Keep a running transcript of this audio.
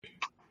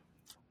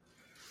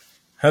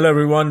Hello,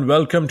 everyone.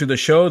 Welcome to the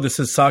show. This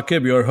is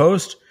Saqib, your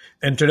host.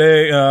 And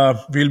today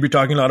we'll be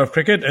talking a lot of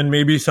cricket and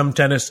maybe some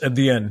tennis at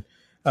the end.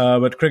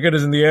 But cricket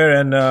is in the air,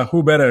 and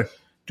who better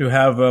to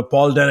have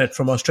Paul Dennett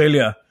from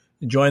Australia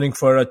joining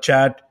for a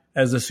chat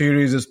as the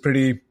series is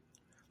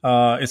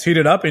it's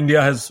heated up.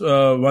 India has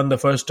won the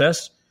first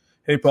test.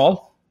 Hey,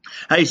 Paul.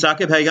 Hey,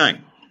 Saqib. How you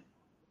going?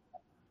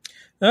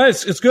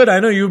 It's good. I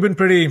know you've been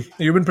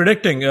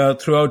predicting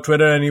throughout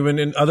Twitter and even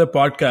in other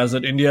podcasts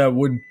that India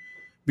would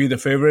be the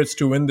favorites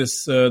to win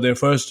this their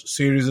first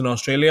series in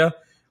Australia.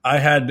 I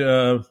had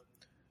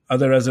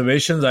other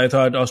reservations. I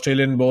thought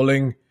Australian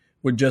bowling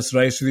would just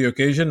rise to the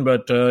occasion,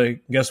 but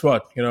guess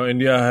what?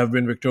 India have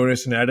been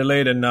victorious in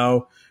Adelaide, and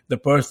now the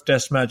Perth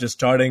Test match is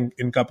starting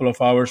in a couple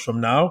of hours from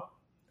now.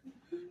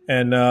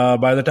 And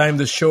by the time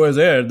this show is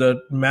aired,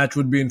 the match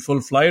would be in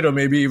full flight or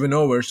maybe even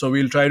over. So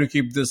we'll try to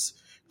keep this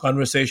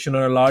conversation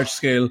on a large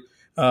scale,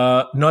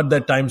 not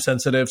that time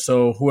sensitive.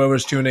 So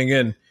whoever's tuning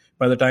in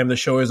by the time the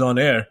show is on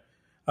air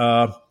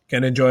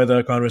can enjoy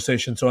the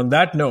conversation. So on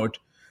that note,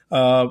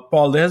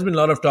 Paul, there has been a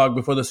lot of talk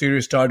before the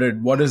series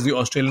started. What is the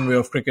Australian way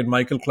of cricket?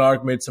 Michael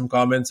Clarke made some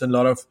comments, and a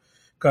lot of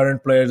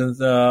current players. And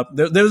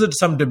there was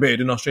some debate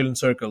in Australian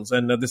circles,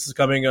 and this is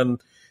coming on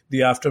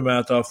the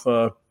aftermath of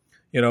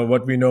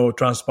what we know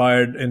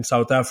transpired in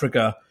South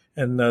Africa,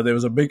 and there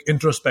was a big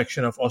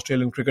introspection of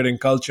Australian cricketing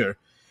culture.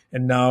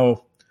 And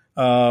now,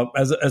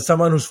 as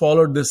someone who's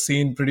followed this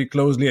scene pretty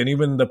closely, and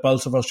even the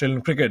pulse of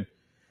Australian cricket,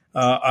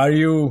 are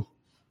you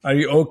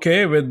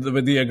okay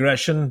with the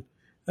aggression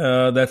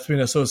that's been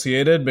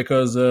associated?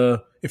 Because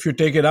if you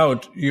take it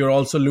out, you're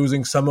also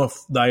losing some of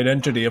the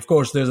identity. Of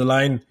course, there's a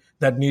line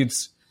that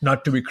needs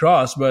not to be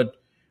crossed, but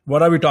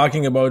what are we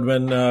talking about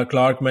when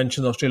Clarke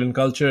mentions Australian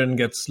culture and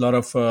gets a lot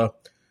of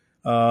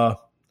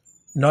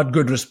not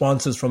good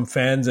responses from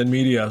fans and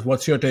media?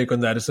 What's your take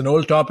on that? It's an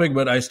old topic,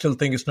 but I still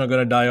think it's not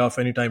going to die off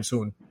anytime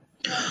soon.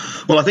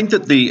 Well, I think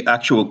that the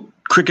actual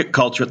cricket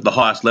culture at the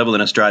highest level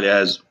in Australia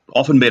has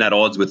often been at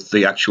odds with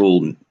the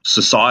actual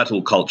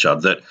societal culture,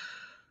 that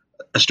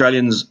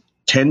Australians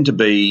tend to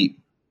be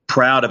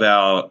proud of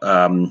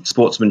our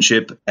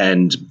sportsmanship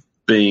and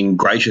being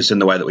gracious in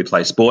the way that we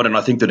play sport. And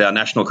I think that our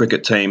national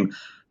cricket team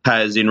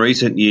has in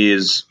recent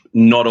years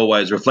not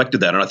always reflected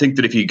that. And I think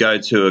that if you go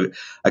to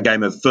a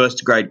game of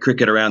first grade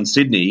cricket around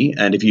Sydney,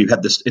 and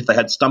if they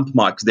had stump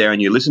mics there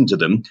and you listen to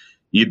them,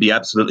 you'd be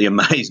absolutely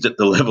amazed at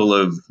the level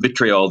of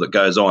vitriol that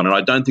goes on. And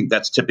I don't think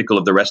that's typical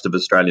of the rest of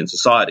Australian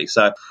society.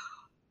 So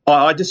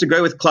I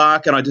disagree with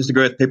Clarke, and I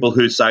disagree with people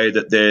who say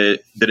that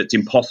it's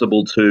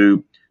impossible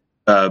to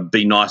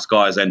be nice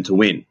guys and to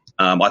win.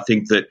 I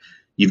think that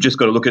you've just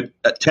got to look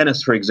at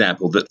tennis, for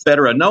example, that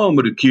Federer, no one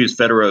would accuse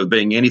Federer of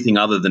being anything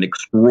other than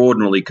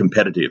extraordinarily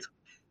competitive.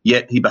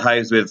 Yet he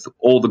behaves with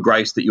all the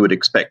grace that you would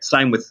expect.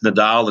 Same with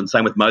Nadal and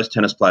same with most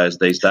tennis players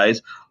these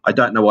days. I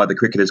don't know why the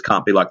cricketers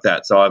can't be like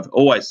that. So I've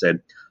always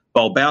said,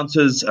 bowl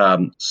bouncers,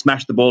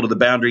 smash the ball to the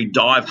boundary,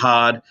 dive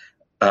hard,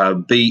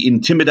 be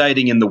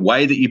intimidating in the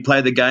way that you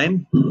play the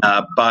game,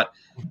 but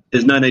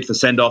there's no need for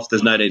send-offs,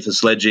 there's no need for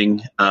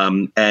sledging,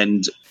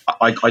 and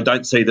I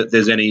don't see that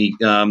there's any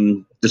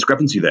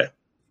discrepancy there.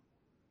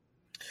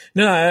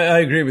 No, I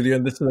agree with you.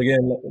 And this is,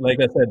 again, like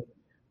I said,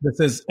 this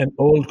is an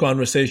old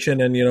conversation,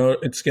 and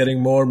it's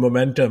getting more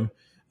momentum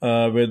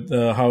with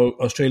how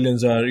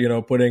Australians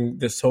are putting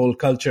this whole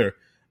culture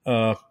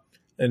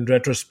in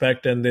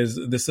retrospect. And this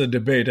is a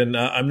debate, and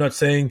I'm not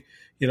saying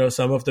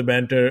some of the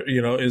banter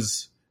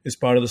is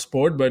part of the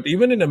sport, but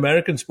even in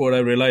American sport, I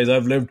realize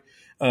I've lived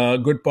a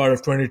good part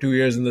of 22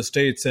 years in the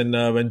States, and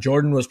when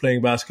Jordan was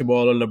playing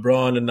basketball, or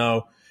LeBron, and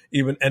now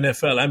even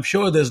NFL, I'm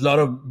sure there's a lot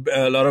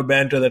of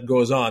banter that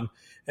goes on.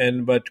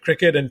 But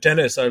cricket and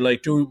tennis are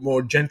like two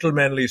more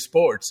gentlemanly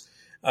sport,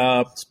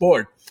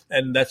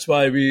 and that's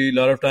why we a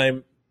lot of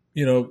time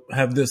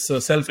have this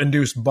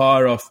self-induced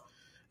bar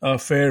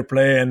of fair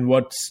play and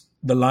what's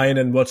the line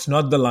and what's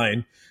not the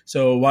line.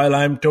 So while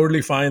I'm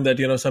totally fine that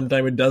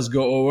sometimes it does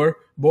go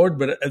overboard,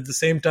 but at the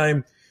same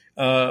time,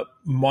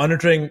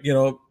 monitoring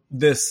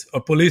this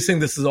or policing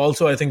this is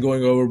also, I think,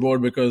 going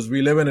overboard, because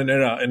we live in an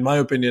era, in my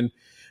opinion,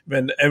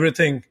 when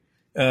everything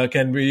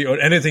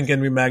anything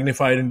can be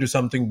magnified into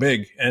something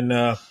big. And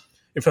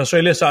if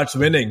Australia starts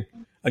winning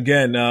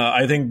again,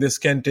 I think this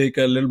can take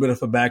a little bit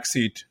of a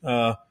backseat.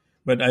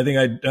 But I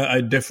think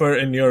I differ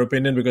in your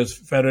opinion, because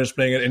Federer is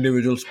playing an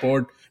individual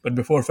sport. But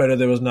before Federer,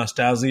 there was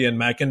Nastase and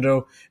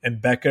McEnroe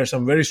and Becker,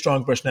 some very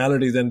strong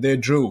personalities, and they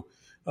drew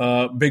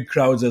big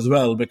crowds as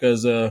well,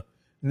 because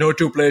no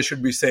two players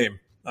should be same.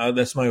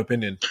 That's my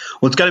opinion.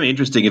 Well, it's going to be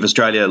interesting if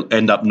Australia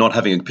end up not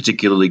having a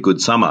particularly good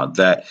summer,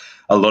 that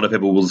a lot of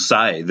people will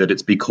say that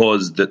it's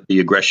because that the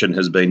aggression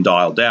has been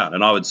dialed down.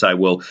 And I would say,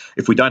 well,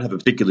 if we don't have a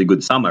particularly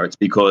good summer, it's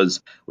because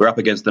we're up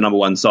against the number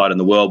one side in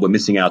the world. We're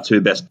missing our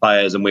two best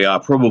players, and we are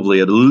probably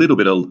at a little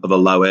bit of a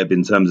low ebb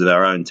in terms of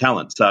our own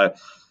talent. So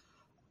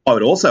I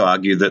would also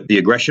argue that the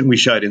aggression we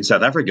showed in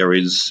South Africa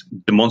was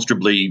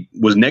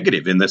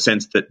negative, in the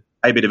sense that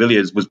AB de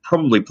Villiers was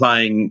probably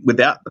playing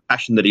without the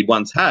passion that he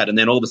once had. And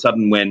then all of a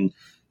sudden, when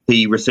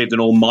he received an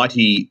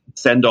almighty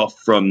send-off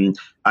from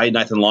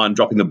Nathan Lyon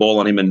dropping the ball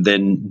on him, and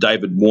then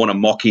David Warner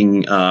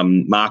mocking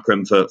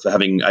Markram for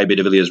having AB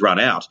de Villiers run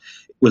out.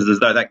 It was as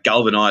though that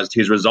galvanised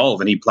his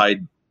resolve, and he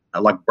played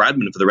like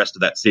Bradman for the rest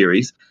of that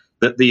series.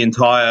 That the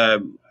entire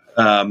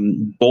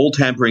ball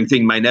tampering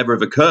thing may never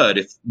have occurred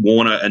if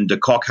Warner and de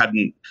Kock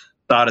hadn't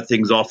started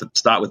things off at the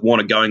start with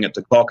Warner going at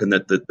de Kock, and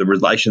that the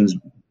relations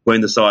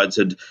between the sides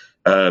had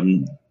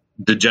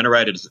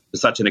degenerated to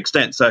such an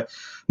extent. So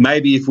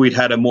maybe if we'd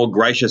had a more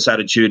gracious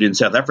attitude in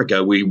South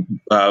Africa, we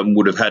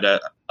would have had a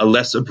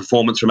lesser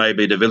performance from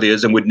AB de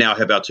Villiers, and would now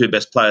have our two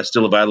best players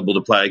still available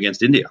to play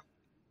against India.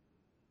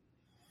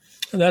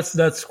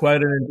 That's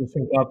quite an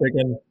interesting topic,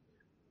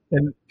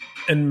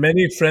 and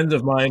many friends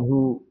of mine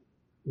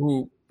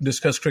who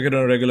discuss cricket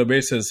on a regular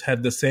basis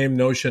had the same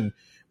notion.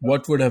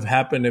 What would have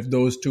happened if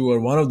those two, or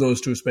one of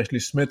those two, especially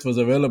Smith, was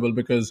available?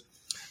 Because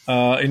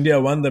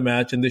India won the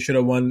match, and they should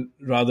have won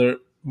rather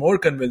more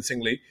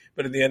convincingly.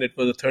 But in the end, it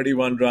was a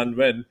 31-run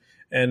win.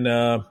 And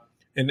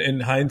in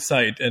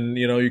hindsight, and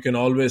you can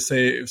always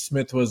say if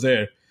Smith was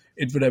there,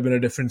 it would have been a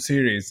different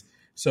series.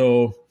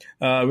 So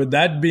with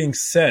that being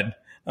said,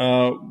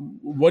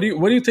 what do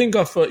you think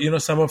of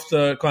some of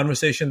the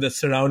conversation that's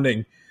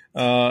surrounding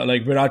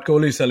like Virat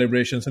Kohli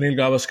celebrations? Sunil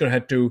Gavaskar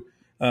had to.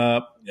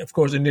 Of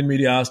course, Indian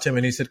media asked him,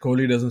 and he said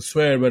Kohli doesn't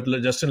swear. But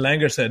Justin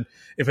Langer said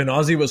if an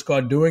Aussie was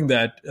caught doing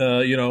that,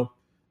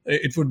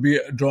 it would be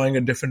drawing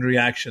a different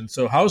reaction.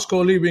 So how's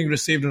Kohli being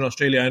received in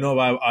Australia? I know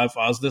I've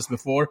asked this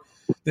before.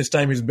 This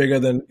time he's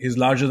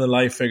larger than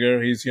life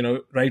figure. He's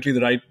rightly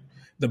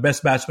the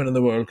best batsman in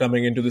the world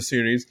coming into the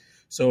series.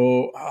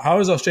 So how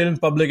is Australian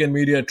public and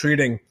media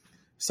treating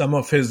some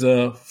of his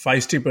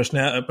feisty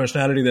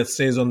personality that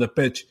stays on the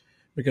pitch?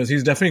 Because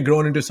he's definitely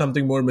grown into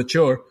something more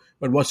mature.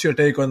 But what's your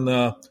take on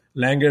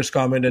Langer's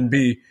comment, and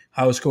B,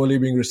 how is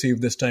Kohli being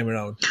received this time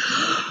around?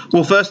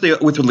 Well, firstly,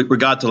 with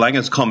regard to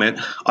Langer's comment,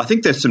 I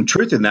think there's some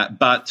truth in that,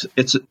 but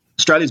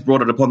Australia's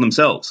brought it upon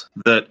themselves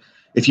that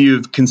if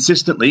you've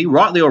consistently,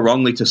 rightly or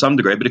wrongly to some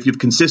degree, but if you've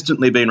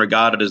consistently been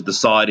regarded as the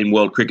side in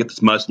world cricket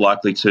that's most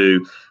likely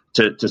to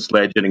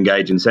sledge and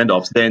engage in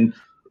send-offs, then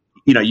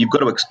you've got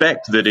to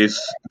expect that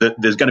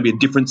there's going to be a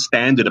different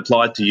standard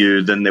applied to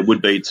you than there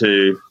would be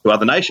to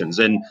other nations.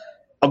 And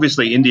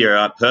obviously, India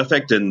aren't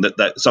perfect, and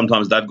that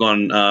sometimes they've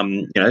gone,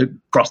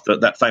 crossed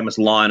that famous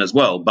line as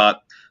well.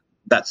 But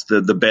that's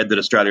the bed that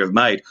Australia have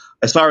made.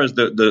 As far as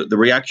the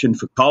reaction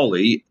for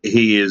Kohli,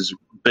 he is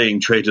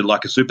being treated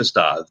like a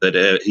superstar.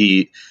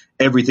 That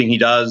everything he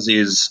does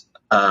is,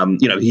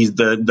 he's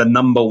the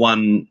number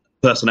one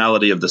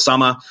personality of the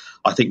summer.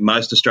 I think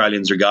most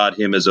Australians regard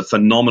him as a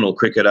phenomenal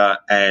cricketer,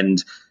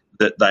 and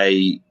that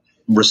they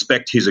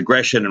respect his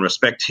aggression and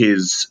respect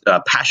his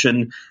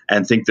passion,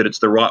 and think that it's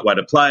the right way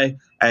to play.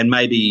 And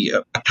maybe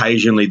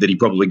occasionally that he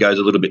probably goes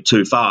a little bit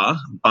too far,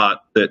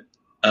 but that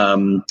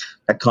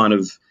kind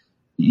of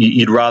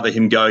you'd rather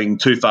him going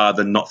too far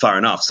than not far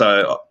enough.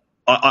 So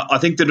I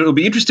think that it'll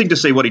be interesting to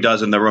see what he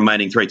does in the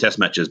remaining 3 Test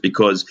matches,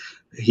 because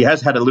he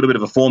has had a little bit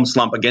of a form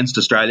slump against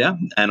Australia,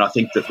 and I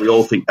think that we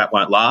all think that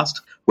won't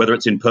last, whether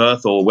it's in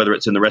Perth or whether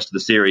it's in the rest of the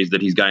series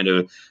that he's going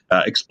to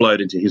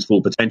explode into his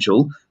full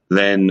potential.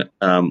 Then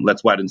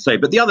let's wait and see.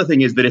 But the other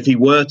thing is that if he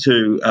were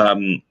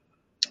to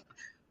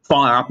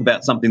fire up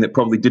about something that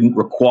probably didn't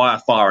require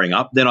firing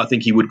up, then I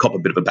think he would cop a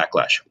bit of a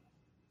backlash.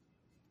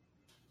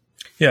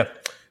 Yeah.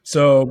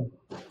 So,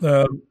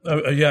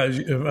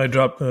 I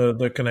dropped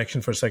the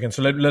connection for a second.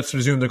 So let's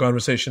resume the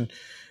conversation.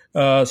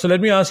 So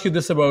let me ask you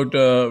this about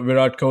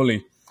Virat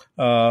Kohli.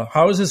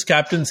 How is his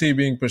captaincy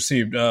being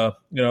perceived?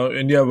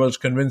 India was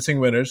convincing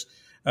winners.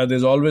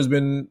 There's always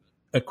been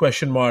a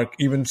question mark.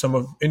 Even some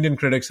of Indian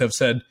critics have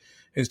said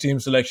his team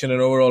selection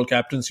and overall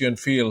captaincy and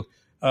feel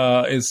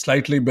is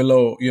slightly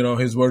below,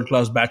 his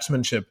world-class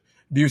batsmanship.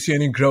 Do you see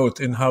any growth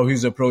in how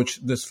he's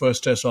approached this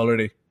first test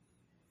already?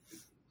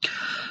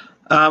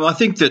 I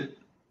think that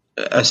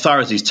as far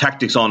as his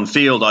tactics on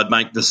field, I'd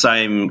make the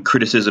same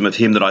criticism of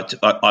him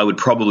that I would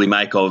probably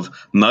make of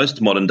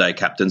most modern-day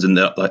captains, in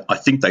that I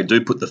think they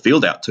do put the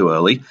field out too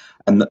early,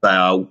 and that they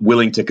are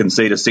willing to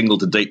concede a single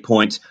to deep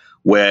point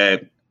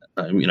where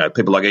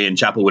people like Ian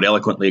Chappell would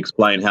eloquently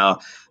explain how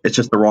it's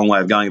just the wrong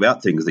way of going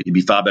about things, that you'd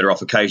be far better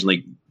off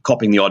occasionally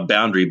copping the odd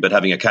boundary but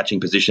having a catching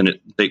position at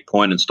deep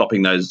point and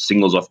stopping those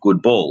singles off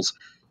good balls.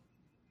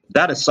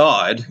 That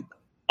aside,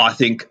 I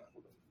think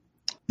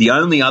the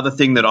only other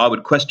thing that I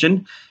would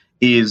question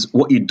is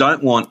what you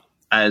don't want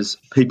as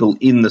people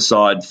in the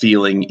side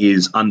feeling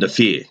is under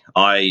fear.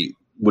 I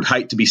would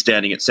hate to be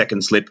standing at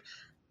second slip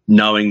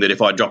knowing that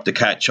if I dropped a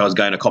catch, I was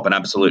going to cop an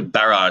absolute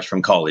barrage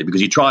from Kohli,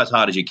 because you try as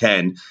hard as you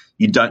can.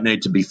 You don't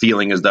need to be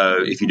feeling as though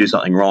if you do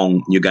something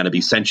wrong, you're going to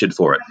be censured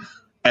for it.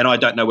 And I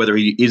don't know whether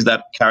he is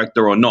that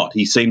character or not.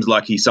 He seems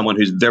like he's someone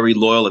who's very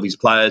loyal of his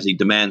players. He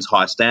demands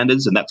high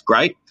standards, and that's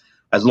great,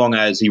 as long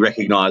as he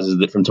recognises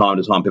that from time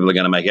to time people are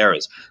going to make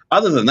errors.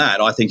 Other than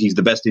that, I think he's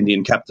the best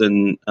Indian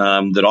captain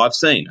that I've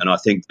seen. And I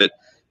think that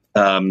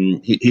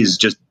his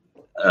just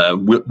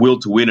will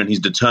to win and his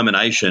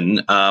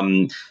determination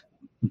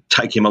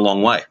take him a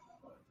long way.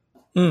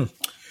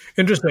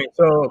 Interesting.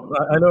 So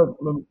I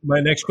know my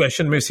next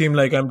question may seem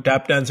like I'm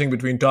tap dancing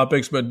between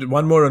topics, but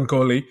one more on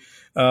Kohli.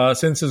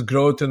 Since his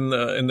growth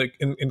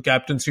in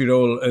captaincy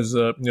role is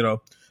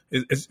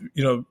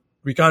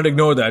we can't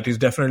ignore that he's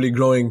definitely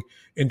growing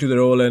into the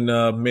role,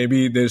 and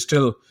maybe there's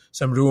still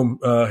some room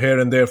here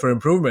and there for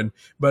improvement.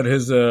 But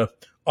his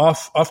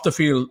off the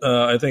field,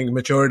 I think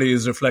maturity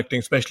is reflecting,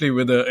 especially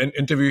with an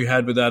interview he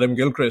had with Adam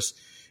Gilchrist.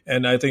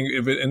 And I think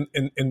if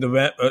in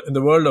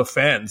the world of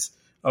fans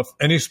of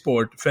any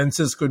sport,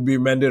 fences could be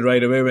mended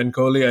right away. When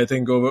Kohli, I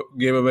think,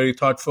 gave a very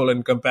thoughtful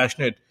and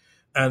compassionate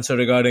answer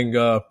regarding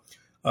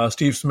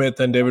Steve Smith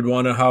and David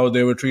Warner, how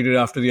they were treated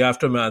after the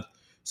aftermath.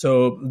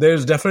 So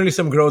there's definitely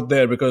some growth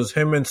there, because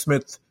him and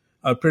Smith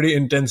are pretty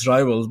intense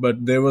rivals.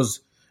 But there was,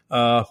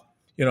 I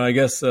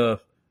guess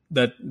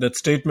that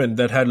statement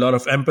that had a lot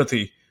of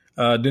empathy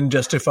didn't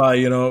justify,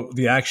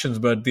 the actions,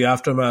 but the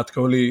aftermath,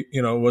 Kohli,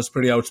 was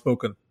pretty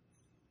outspoken.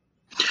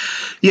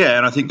 Yeah,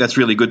 and I think that's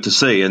really good to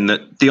see, and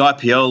that the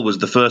IPL was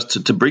the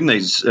first to bring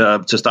these,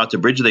 to start to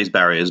bridge these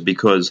barriers,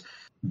 because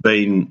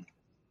being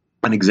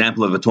an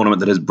example of a tournament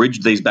that has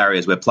bridged these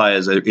barriers where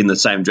players are in the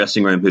same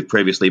dressing room who've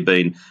previously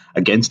been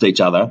against each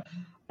other,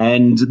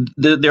 and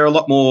they're a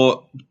lot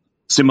more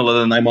similar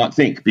than they might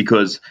think,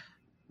 because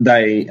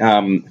they.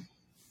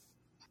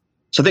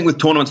 So I think with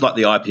tournaments like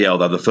the IPL,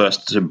 they're the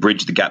first to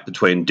bridge the gap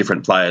between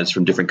different players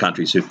from different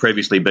countries who've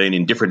previously been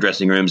in different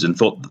dressing rooms and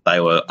thought that they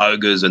were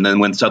ogres. And then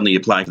when suddenly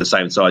you're playing for the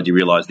same side, you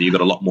realise that you've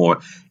got a lot more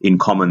in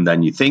common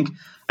than you think.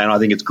 And I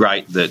think it's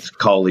great that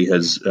Kohli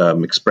has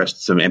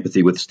expressed some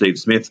empathy with Steve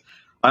Smith.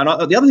 And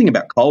the other thing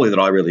about Kohli that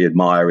I really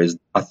admire is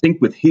I think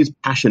with his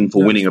passion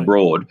for winning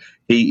abroad,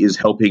 he is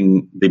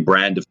helping the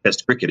brand of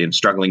Test cricket in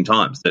struggling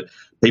times. That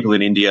people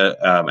in India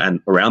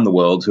and around the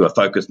world who are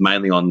focused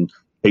mainly on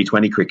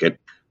T20 cricket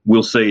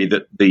will see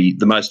that the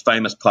most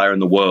famous player in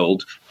the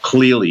world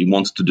clearly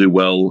wants to do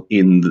well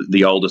in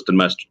the oldest and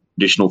most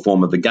traditional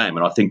form of the game.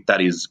 And I think that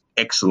is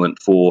excellent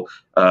for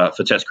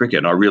Test cricket.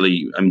 And I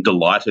really am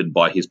delighted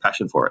by his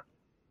passion for it.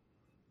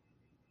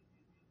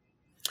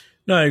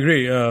 No, I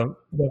agree.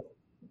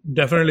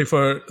 Definitely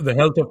for the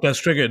health of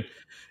Test cricket,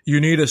 you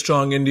need a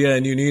strong India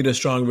and you need a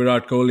strong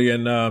Virat Kohli.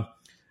 And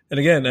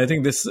again, I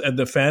think this at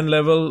the fan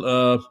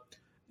level,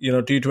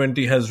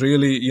 T20 has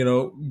really,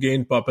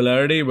 gained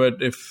popularity.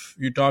 But if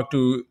you talk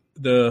to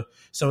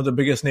some of the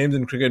biggest names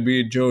in cricket,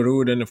 be it Joe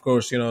Root and, of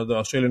course, the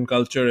Australian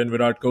culture and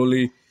Virat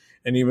Kohli,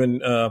 and even,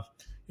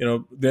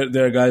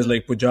 there are guys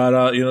like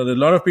Pujara, there are a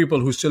lot of people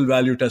who still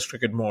value Test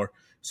cricket more.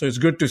 So it's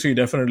good to see,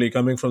 definitely,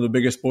 coming from the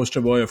biggest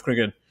poster boy of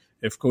cricket,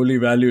 if Kohli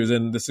values,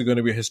 and this is going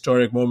to be a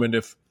historic moment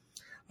if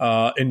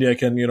India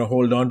can,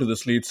 hold on to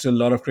this lead. Still a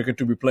lot of cricket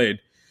to be played.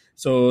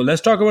 So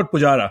let's talk about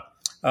Pujara.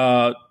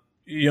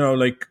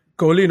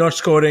 Kohli not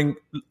scoring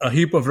a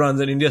heap of runs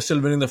and India still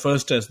winning the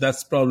first test,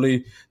 that's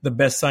probably the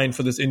best sign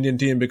for this Indian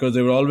team, because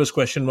there were always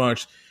question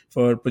marks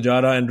for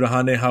Pujara and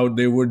Rahane how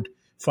they would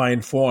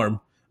find form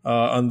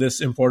on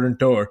this important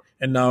tour.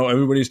 And now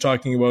everybody's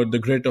talking about the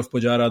grit of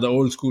Pujara, the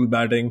old school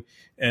batting,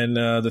 and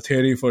the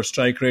theory for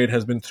strike rate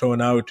has been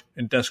thrown out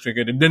in Test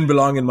cricket. It didn't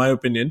belong, in my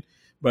opinion,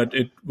 but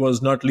it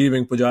was not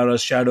leaving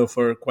Pujara's shadow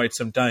for quite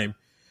some time.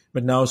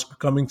 But now it's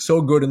coming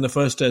so good in the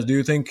first test. Do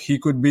you think he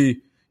could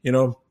be,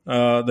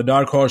 the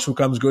dark horse who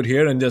comes good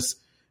here and just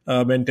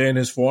maintain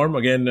his form?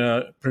 Again,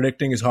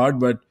 predicting is hard,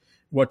 but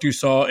what you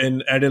saw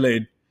in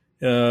Adelaide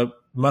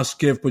must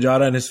give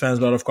Pujara and his fans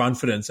a lot of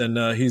confidence.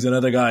 And he's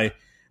another guy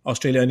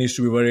Australia needs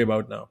to be worried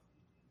about now.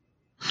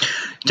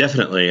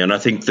 Definitely. And I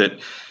think that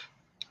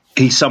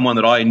he's someone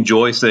that I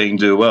enjoy seeing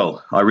do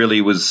well. I really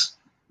was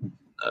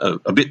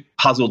a bit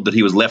puzzled that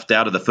he was left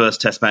out of the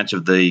first test match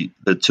of the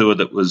tour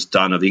that was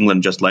done of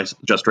England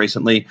just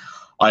recently.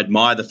 I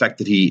admire the fact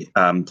that he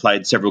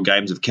played several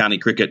games of county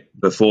cricket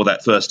before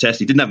that first test.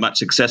 He didn't have much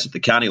success at the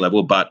county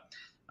level, but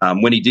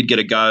when he did get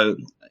a go,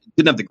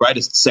 didn't have the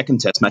greatest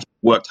second test match,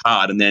 worked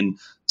hard, and then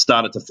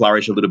started to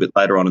flourish a little bit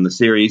later on in the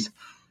series.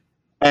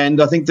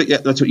 And I think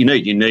that that's what you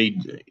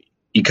need.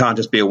 You can't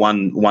just be a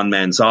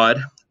one-man side.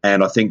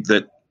 And I think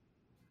that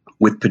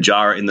with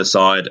Pujara in the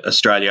side,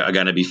 Australia are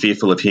going to be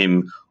fearful of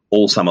him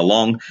all summer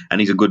long,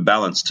 and he's a good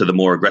balance to the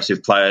more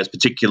aggressive players,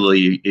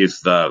 particularly if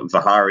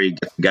Vihari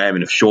gets a game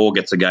and if Shaw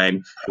gets a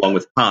game along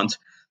with Punt,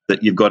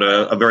 that you've got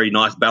a very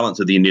nice balance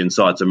of the Indian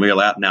side, some real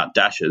out-and-out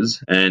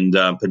dashes, and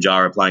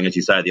Pujara playing, as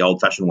you say, the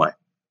old-fashioned way.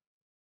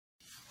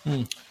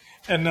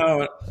 And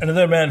now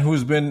another man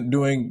who's been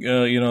doing,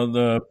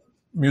 the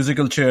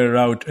musical chair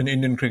route in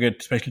Indian cricket,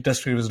 especially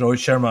Test cricket, is Rohit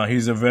Sharma.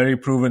 He's a very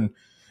proven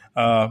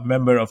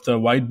member of the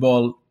white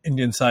ball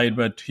Indian side,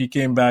 but he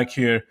came back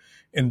here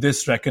in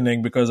this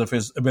reckoning because of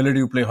his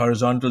ability to play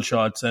horizontal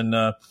shots. And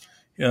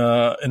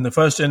in the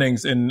first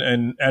innings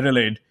in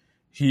Adelaide,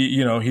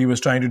 he was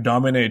trying to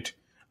dominate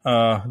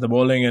the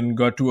bowling and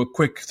got to a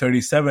quick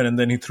 37, and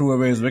then he threw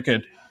away his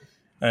wicket.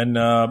 And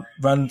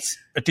once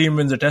a team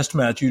wins a test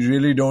match, you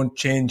really don't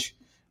change.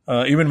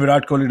 Even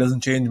Virat Kohli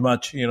doesn't change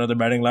much, the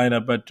batting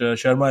lineup. But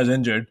Sharma is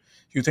injured.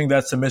 Do you think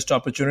that's a missed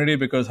opportunity?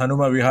 Because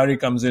Hanuma Vihari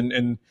comes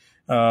in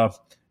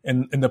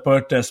the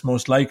Perth test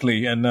most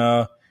likely.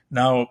 And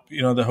now,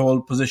 the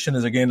whole position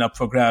is again up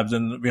for grabs.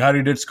 And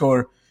Vihari did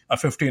score a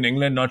 50 in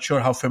England. Not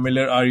sure how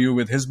familiar are you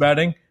with his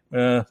batting.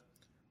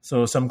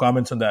 So some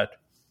comments on that.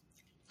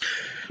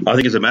 I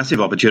think it's a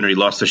massive opportunity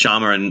lost for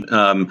Sharma,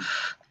 and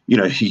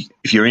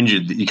if you're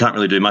injured, you can't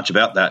really do much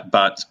about that.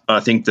 But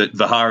I think that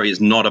Vihari is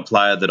not a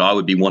player that I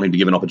would be wanting to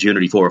give an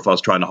opportunity for if I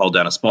was trying to hold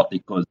down a spot,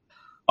 because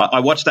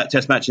I watched that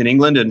Test match in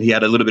England and he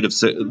showed a little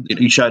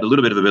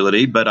bit of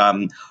ability. But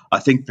I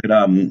think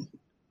that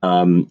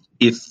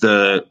if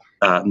the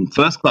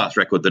first class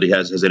record that he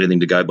has anything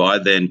to go by,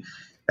 then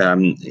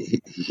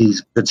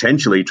he's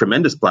potentially a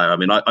tremendous player. I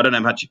mean, I don't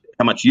know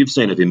how much you've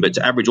seen of him, but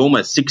to average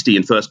almost 60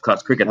 in first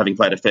class cricket, having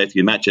played a fair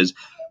few matches,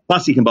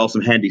 plus he can bowl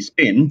some handy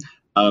spin,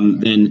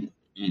 then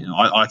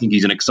I think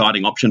he's an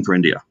exciting option for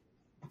India.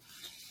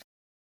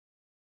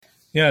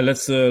 Yeah,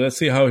 let's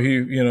see how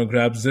he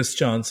grabs this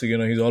chance. He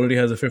already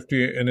has a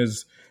 50 in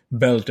his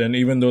belt, and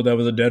even though that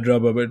was a dead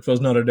rubber, but it was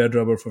not a dead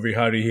rubber for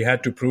Vihari. He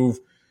had to prove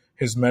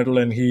his mettle,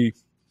 and he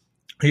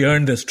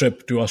earned this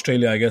trip to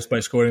Australia, I guess, by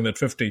scoring that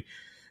 50.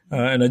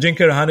 And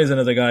Ajinkya Rahane is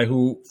another guy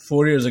who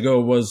 4 years ago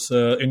was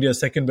India's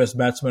second best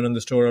batsman on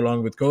this tour,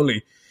 along with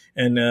Kohli,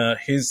 and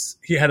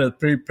he had a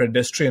pretty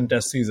pedestrian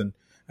Test season.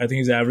 I think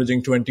he's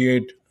averaging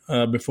 28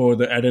 before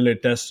the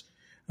Adelaide Test,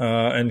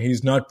 and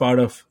he's not part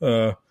of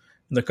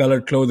the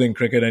coloured clothing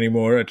cricket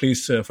anymore, at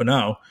least for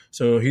now.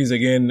 So he's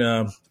again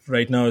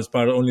right now is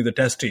part of only the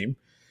Test team,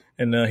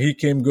 and he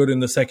came good in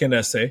the second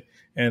essay,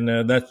 and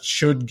that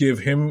should give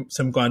him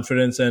some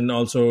confidence, and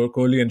also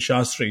Kohli and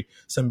Shastri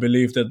some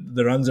belief that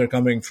the runs are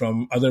coming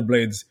from other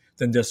blades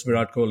than just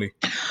Virat Kohli.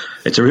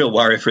 It's a real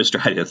worry for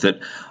Australia that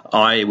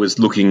I was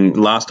looking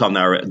last time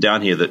they were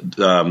down here that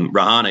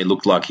Rahane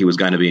looked like he was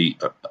going to be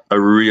a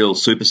real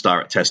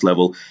superstar at Test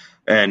level,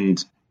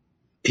 and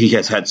he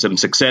has had some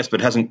success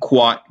but hasn't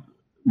quite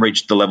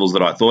reached the levels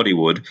that I thought he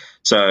would.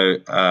 So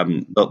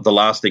the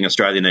last thing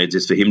Australia needs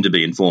is for him to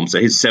be in form. So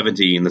his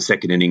 70 in the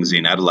second innings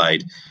in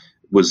Adelaide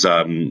was,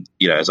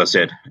 as I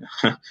said,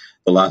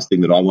 the last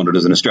thing that I wanted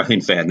as an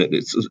Australian fan. That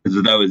it's as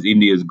though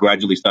India is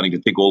gradually starting to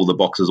tick all of the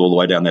boxes all the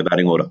way down their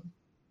batting order.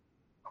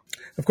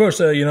 Of course,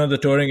 the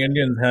touring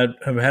Indians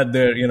have had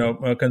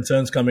their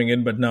concerns coming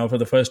in, but now for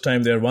the first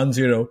time they're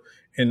 1-0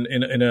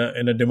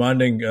 in a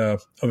demanding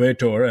away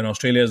tour, and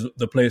Australia is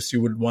the place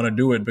you would want to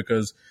do it,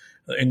 because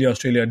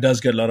India-Australia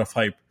does get a lot of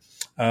hype.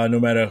 No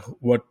matter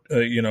what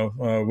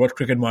what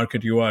cricket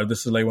market you are,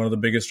 this is like one of the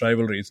biggest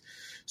rivalries.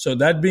 So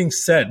that being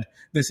said,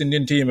 this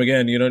Indian team,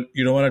 again, you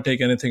don't want to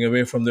take anything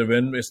away from their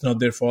win. It's not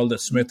their fault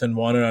that Smith and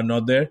Warner are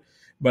not there.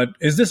 But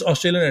is this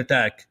Australian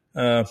attack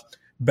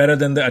better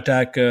than the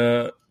attack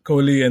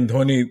Kohli and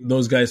Dhoni,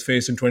 those guys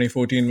faced in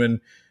 2014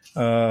 when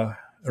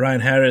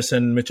Ryan Harris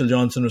and Mitchell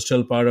Johnson were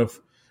still part of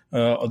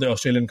the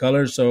Australian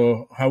colours?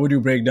 So how would you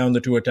break down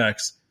the two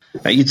attacks?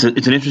 It's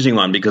an interesting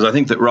one, because I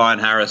think that Ryan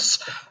Harris,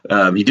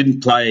 he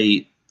didn't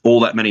play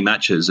all that many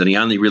matches, and he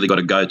only really got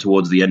to go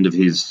towards the end of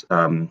his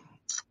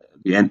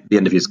the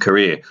end of his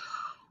career.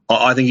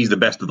 I think he's the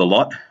best of the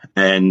lot,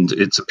 and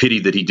it's a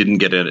pity that he didn't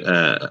get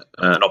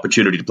an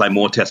opportunity to play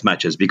more Test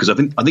matches, because I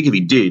think if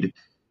he did,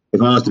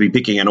 if I was to be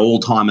picking an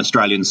all-time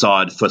Australian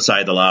side for,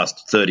 say, the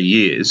last 30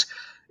 years,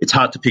 it's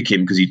hard to pick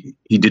him because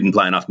he didn't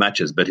play enough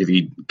matches. But if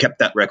he kept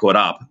that record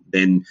up,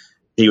 then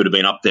he would have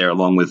been up there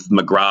along with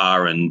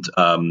McGrath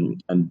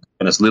and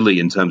Dennis Lilly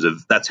in terms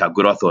of that's how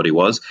good I thought he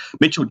was.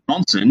 Mitchell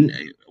Johnson,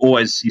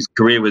 always his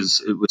career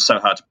was so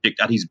hard to predict.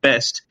 At his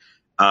best,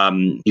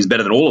 he's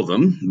better than all of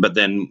them. But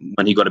then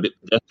when he got a bit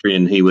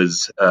pedestrian, he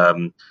was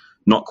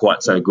not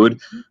quite so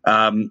good.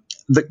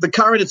 The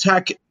current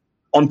attack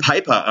on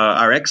paper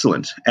are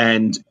excellent.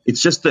 And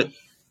it's just that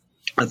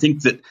I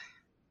think that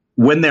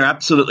when they're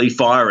absolutely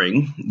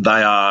firing,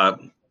 they are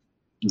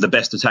the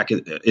best attack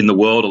in the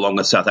world along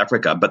with South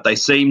Africa. But they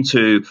seem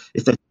to,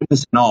 if they're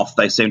 10% off,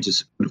 they seem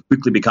to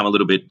quickly become a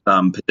little bit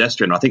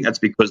pedestrian. I think that's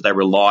because they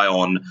rely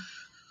on,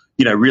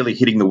 really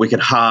hitting the wicket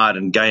hard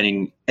and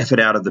gaining effort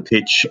out of the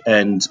pitch.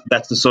 And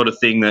that's the sort of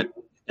thing that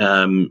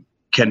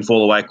can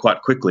fall away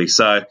quite quickly.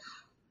 So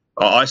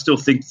I still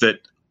think that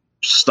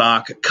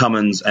Stark,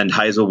 Cummins and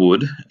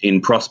Hazelwood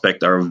in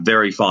prospect are a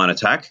very fine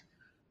attack.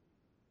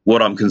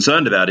 What I'm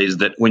concerned about is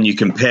that when you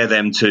compare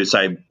them to,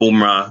 say,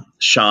 Bumrah,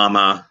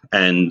 Sharma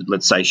and,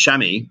 let's say,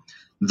 Shami,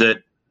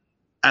 that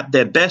at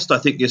their best, I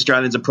think the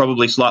Australians are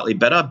probably slightly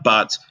better,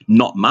 but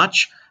not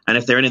much. And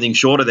if they're anything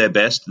short of their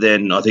best,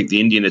 then I think the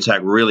Indian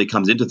attack really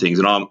comes into things.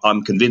 And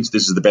I'm convinced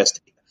this is the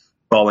best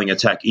bowling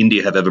attack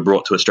India have ever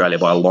brought to Australia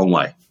by a long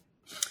way.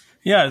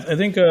 Yeah, I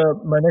think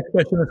my next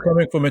question is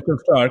coming from Mitchell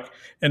Stark.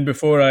 And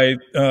before I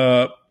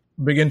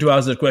begin to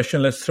ask that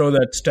question, let's throw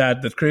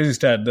that crazy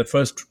stat, the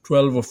first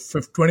 12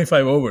 or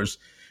 25 overs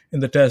in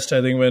the Test.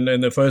 I think when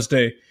in the first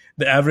day,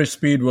 the average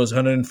speed was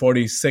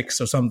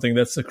 146 or something.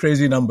 That's a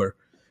crazy number.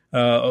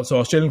 So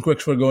Australian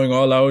quicks were going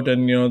all out,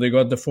 and they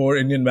got the 4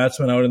 Indian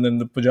batsmen out, and then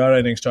the Pujara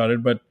inning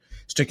started. But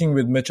sticking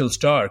with Mitchell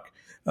Stark,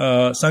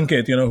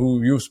 Sanket,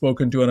 who you've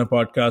spoken to on a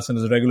podcast and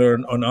is a regular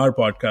on our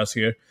podcast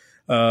here,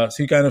 so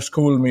he kind of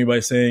schooled me by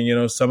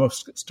saying, some of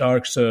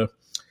Stark's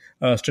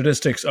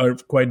statistics are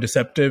quite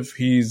deceptive.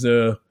 He's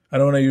I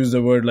don't want to use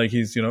the word like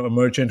he's a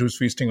merchant who's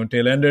feasting on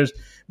tail enders,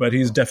 but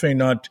he's definitely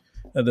not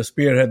the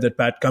spearhead that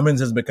Pat Cummins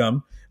has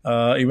become.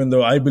 Even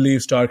though I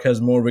believe Stark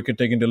has more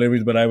wicket-taking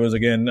deliveries, but I was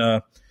again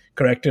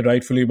corrected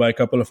rightfully by a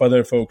couple of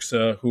other folks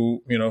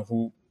who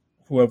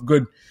have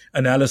good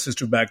analysis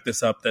to back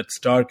this up. That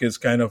Stark is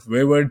kind of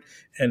wayward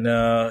and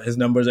his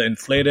numbers are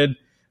inflated.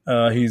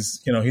 He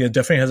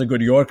definitely has a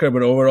good Yorker,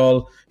 but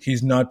overall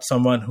he's not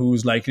someone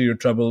who's likely to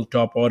trouble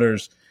top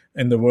orders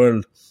in the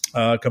world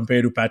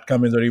compared to Pat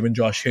Cummins or even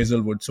Josh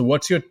Hazelwood. So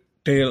what's your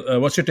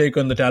take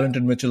on the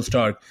talented Mitchell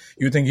Stark?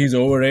 You think he's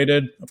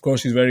overrated? Of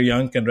course, he's very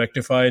young, can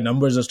rectify.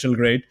 Numbers are still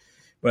great,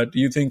 but do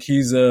you think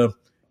he's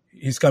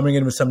coming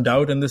in with some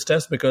doubt in this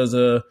test because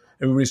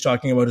everybody's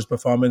talking about his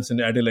performance in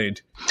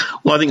Adelaide?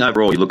 Well, I think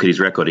overall, you look at his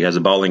record. He has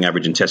a bowling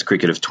average in Test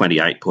cricket of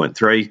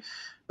 28.3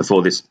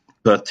 before this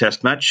Perth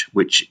Test match,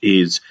 which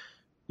is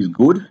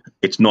good.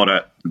 It's not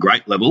a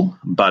great level,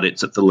 but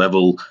it's at the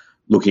level,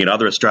 looking at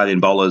other Australian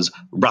bowlers,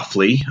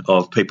 roughly,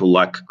 of people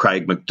like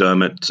Craig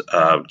McDermott,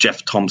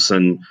 Jeff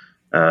Thompson,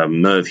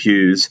 Merv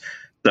Hughes.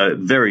 So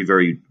very,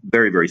 very,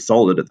 very, very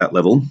solid at that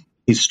level.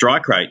 His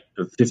strike rate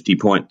of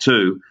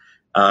 50.2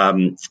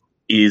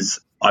 is,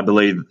 I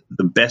believe,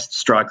 the best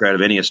strike rate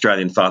of any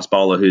Australian fast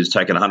bowler who's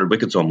taken 100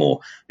 wickets or more.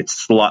 It's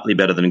slightly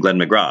better than Glenn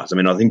McGrath. I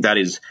mean, I think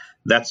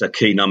that's a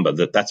key number.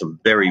 That's a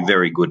very,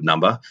 very good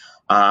number.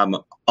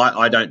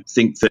 I don't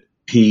think that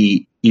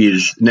he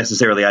is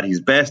necessarily at his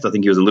best. I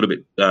think he was a little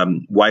bit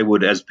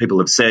wayward, as people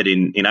have said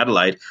in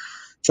Adelaide.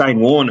 Shane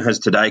Warne has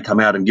today come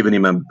out and given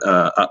him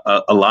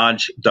a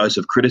large dose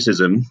of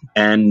criticism.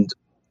 And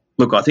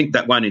look, I think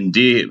that won't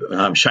endear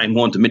Shane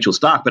Warne to Mitchell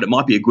Stark, but it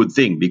might be a good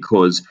thing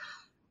because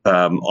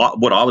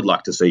what I would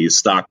like to see is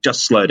Stark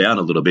just slow down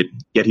a little bit,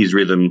 get his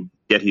rhythm,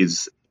 get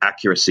his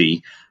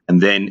accuracy,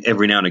 and then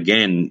every now and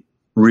again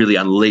really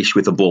unleash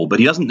with the ball. But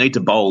he doesn't need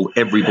to bowl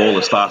every ball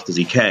as fast as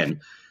he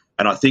can.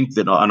 And I think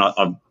that, and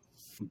I've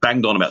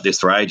banged on about this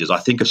for ages, I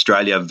think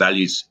Australia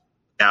values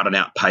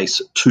out-and-out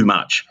pace too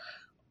much.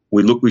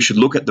 We should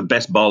look at the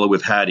best bowler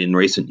we've had in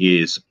recent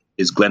years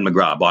is Glenn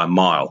McGrath by a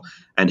mile.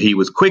 And he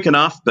was quick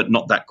enough, but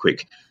not that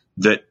quick,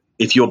 that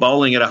if you're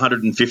bowling at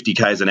 150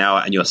 k's an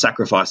hour and you're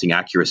sacrificing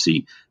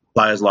accuracy,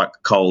 players like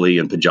Kohli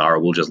and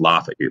Pujara will just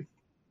laugh at you.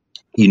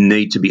 You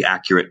need to be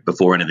accurate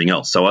before anything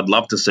else. So I'd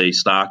love to see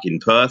Stark in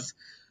Perth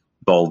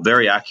bowl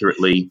very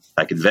accurately,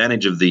 take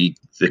advantage of the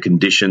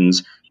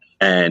conditions,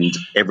 and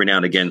every now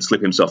and again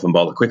slip himself and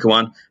bowl a quicker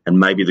one. And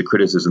maybe the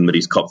criticism that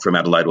he's copped from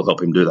Adelaide will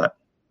help him do that.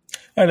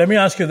 All right, let me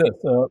ask you this.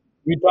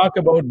 We talk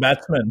about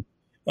batsmen,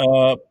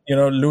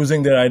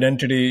 losing their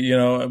identity,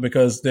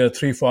 because there are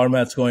three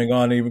formats going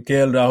on. Even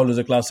KL Rahul is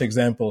a classic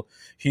example.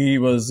 He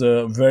was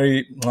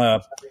very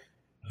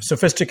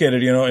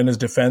sophisticated, in his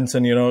defense.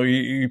 And,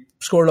 he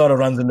scored a lot of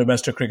runs in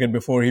domestic cricket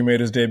before he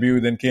made his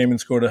debut, then came and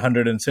scored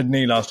 100 in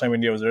Sydney last time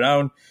India was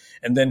around.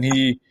 And then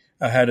he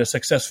had a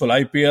successful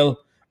IPL.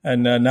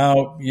 And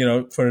now,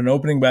 for an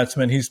opening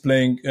batsman, he's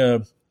playing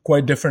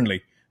quite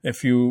differently,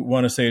 if you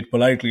want to say it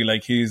politely.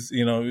 Like there's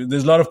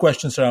a lot of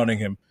questions surrounding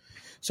him.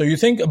 So you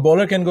think a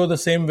bowler can go the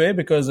same way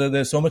because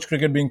there's so much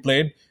cricket being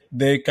played?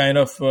 They kind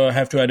of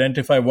have to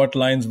identify what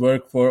lines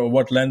work for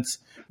what lengths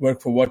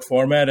work for what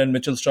format. And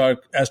Mitchell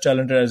Stark, as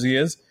talented as he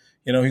is,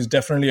 he's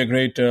definitely a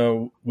great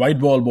white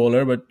ball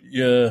bowler. But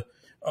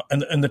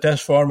in the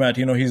test format,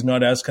 he's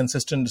not as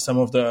consistent as some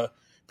of the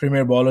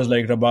premier bowlers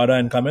like Rabada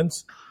and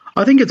Cummins.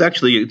 I think it's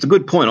a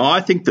good point.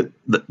 I think that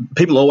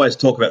people always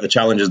talk about the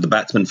challenges the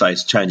batsmen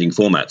face changing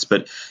formats,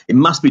 but it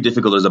must be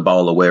difficult as a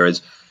bowler,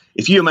 whereas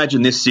if you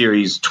imagine this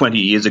series 20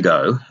 years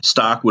ago,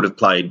 Stark would have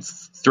played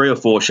 3 or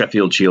 4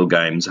 Sheffield Shield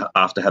games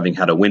after having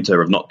had a winter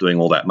of not doing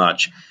all that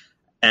much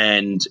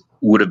and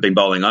would have been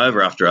bowling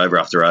over after over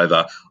after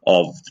over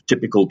of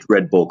typical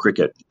red ball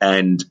cricket.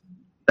 And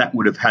that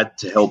would have had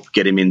to help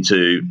get him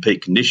into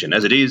peak condition.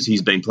 As it is,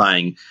 he's been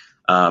playing,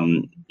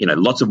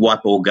 lots of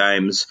white ball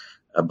games,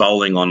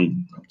 bowling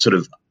on sort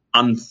of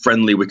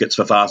unfriendly wickets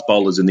for fast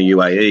bowlers in the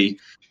UAE.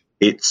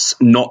 It's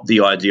not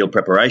the ideal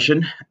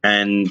preparation,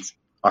 and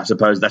I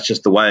suppose that's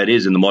just the way it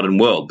is in the modern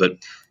world. But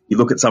you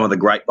look at some of the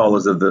great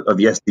bowlers of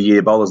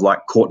yesteryear, bowlers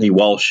like Courtney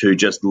Walsh, who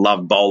just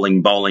loved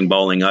bowling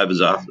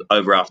overs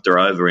over after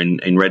over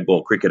in red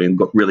ball cricket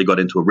and really got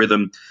into a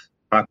rhythm.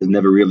 Stark is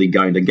never really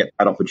going to get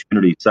that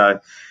opportunity. So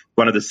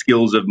one of the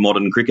skills of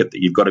modern cricket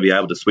that you've got to be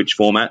able to switch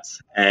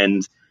formats.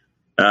 And,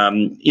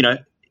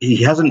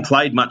 he hasn't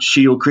played much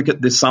Shield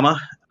cricket this summer.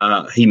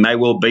 He may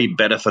well be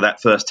better for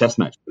that first Test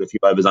match, with a few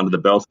overs under the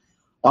belt.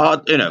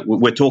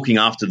 We're talking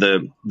after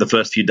the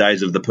first few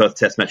days of the Perth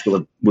Test match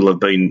will have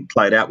been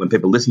played out when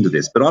people listen to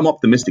this. But I'm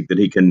optimistic that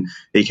he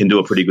can do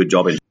a pretty good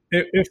job in.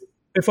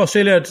 If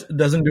Australia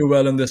doesn't do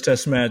well in this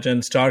Test match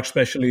and Stark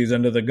especially is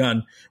under the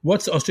gun,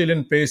 what's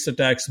Australian pace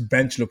attacks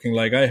bench looking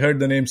like? I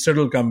heard the name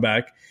Siddle come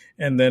back,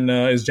 and then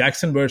is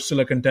Jackson Bird still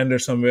a contender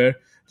somewhere?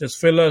 Just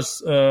fill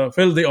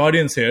the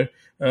audience here.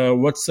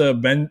 What's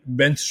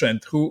bench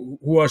strength?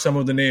 Who are some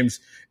of the names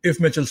if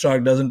Mitchell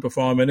Stark doesn't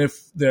perform and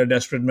if there are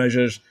desperate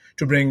measures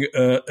to bring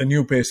a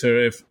new pacer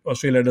if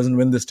Australia doesn't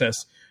win this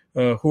test?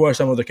 Who are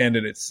some of the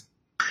candidates?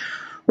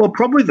 Well,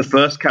 probably the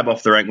first cab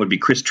off the rank would be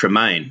Chris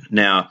Tremain.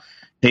 Now,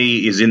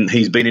 he's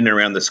been in and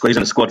around the squad. He's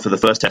in the squad for the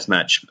first test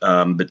match,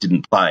 but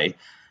didn't play.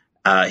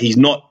 He's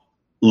not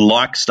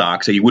like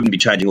Stark, so you wouldn't be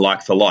changing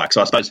like for like.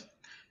 So I suppose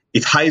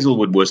if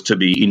Hazelwood was to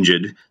be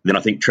injured, then I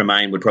think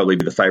Tremain would probably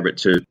be the favourite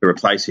to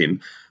replace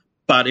him.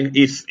 But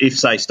if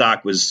say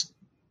Stark was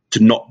to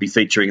not be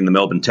featuring in the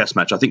Melbourne Test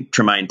match, I think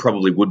Tremain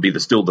probably would be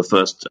still the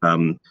first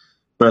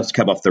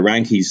cab off the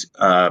rank. He's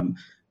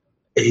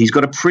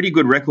got a pretty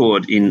good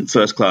record in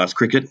first class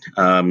cricket.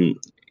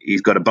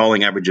 He's got a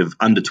bowling average of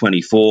under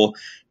 24.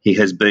 He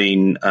has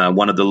been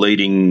one of the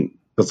leading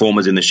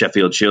performers in the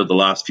Sheffield Shield the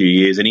last few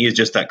years, and he is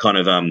just that kind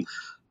of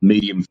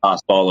medium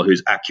fast bowler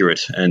who's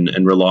accurate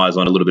and relies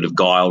on a little bit of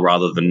guile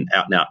rather than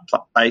out and out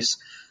pace.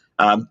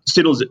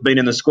 Siddle's been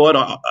in the squad.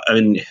 I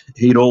mean,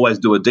 he'd always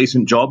do a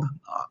decent job.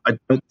 I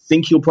don't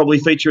think he'll probably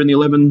feature in the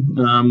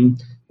 11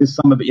 this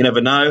summer, but you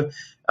never know.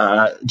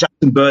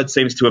 Jason Bird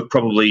seems to have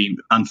probably,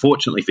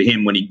 unfortunately for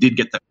him, when he did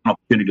get that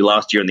opportunity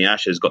last year in the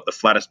Ashes, got the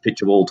flattest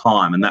pitch of all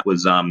time, and that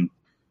was a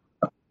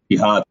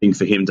pretty hard thing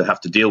for him to have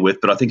to deal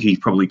with. But I think he's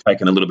probably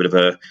taken a little bit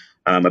of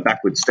a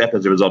backward step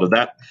as a result of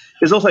that.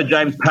 There's also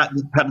James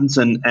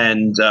Pattinson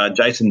and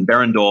Jason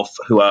Behrendorff,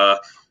 who are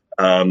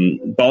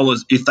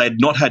bowlers, if they'd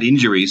not had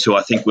injuries, who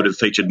I think would have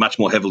featured much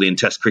more heavily in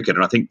Test cricket.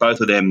 And I think both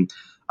of them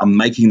are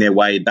making their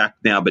way back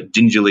now, but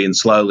gingerly and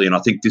slowly. And I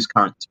think this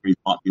current series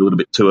might be a little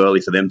bit too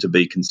early for them to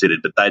be considered.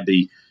 But they'd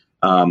be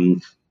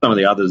some of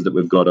the others that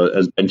we've got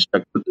as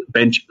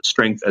bench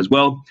strength as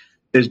well.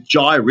 There's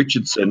Jai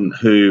Richardson,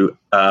 who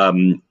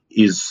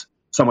is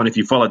someone, if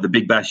you followed the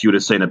Big Bash, you would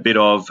have seen a bit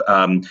of.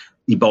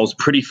 He bowls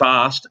pretty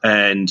fast,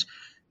 and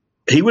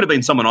he would have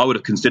been someone I would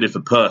have considered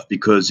for Perth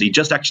because he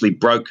just actually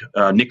broke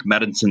Nick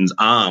Maddison's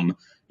arm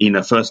in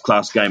a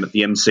first-class game at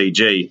the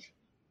MCG,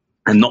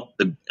 and not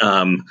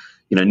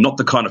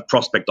the kind of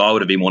prospect I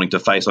would have been wanting to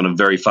face on a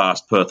very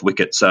fast Perth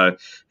wicket. So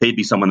he'd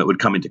be someone that would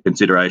come into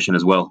consideration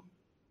as well.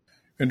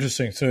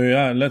 Interesting. So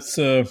yeah, let's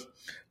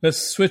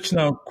switch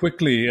now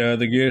quickly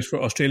the gears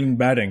for Australian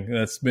batting.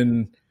 That's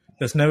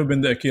never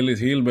been the Achilles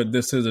heel, but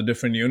this is a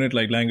different unit.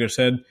 Like Langer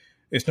said,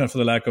 it's not for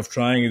the lack of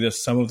trying. It's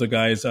just some of the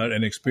guys are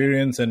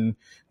inexperienced, and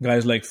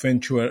guys like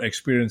Finch, who are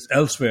experienced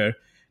elsewhere,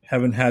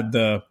 haven't had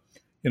the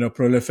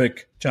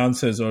prolific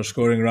chances or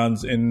scoring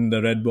runs in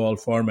the red ball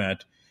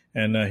format.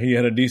 And he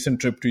had a decent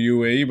trip to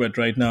UAE, but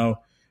right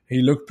now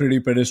he looked pretty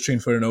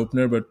pedestrian for an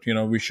opener. But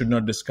we should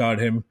not discard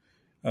him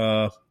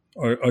or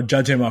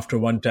judge him after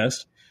one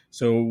test.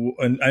 So,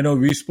 and I know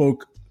we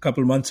spoke a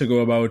couple months ago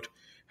about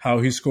how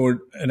he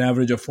scored an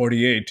average of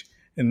 48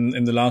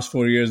 in the last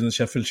 4 years in the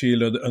Sheffield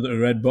Shield or the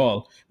red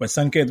ball. But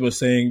Sanket was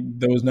saying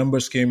those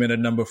numbers came in at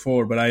number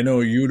 4. But I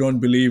know you don't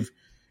believe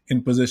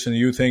in position.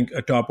 You think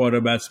a top order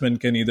batsman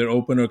can either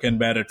open or can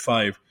bat at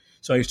 5.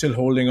 So are you still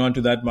holding on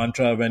to that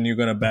mantra when you're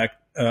going to back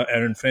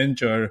Aaron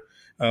Finch, or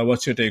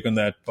what's your take on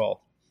that,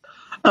 Paul?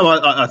 Oh,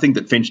 I think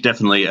that Finch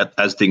definitely,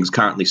 as things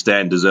currently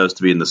stand, deserves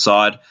to be in the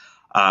side.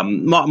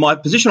 My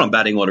position on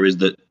batting order is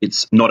that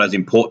it's not as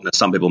important as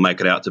some people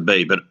make it out to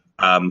be, but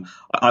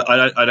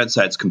I don't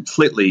say it's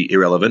completely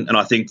irrelevant, and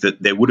I think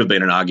that there would have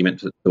been an argument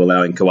to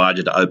allowing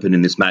Khawaja to open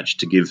in this match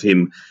to give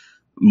him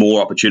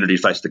more opportunity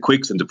to face the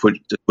quicks and to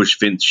push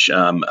Finch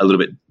a little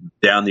bit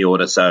down the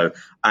order. So,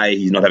 A,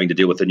 he's not having to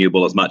deal with the new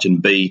ball as much, and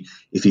B,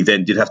 if he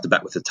then did have to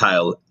bat with the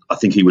tail, I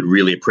think he would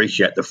really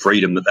appreciate the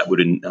freedom that would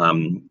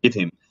give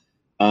him.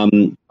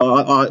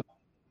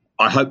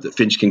 I hope that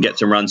Finch can get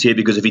some runs here,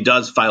 because if he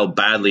does fail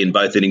badly in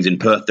both innings in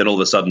Perth, then all of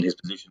a sudden his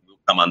position will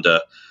come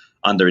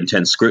under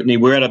intense scrutiny.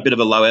 We're at a bit of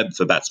a low ebb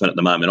for batsmen at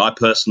the moment. I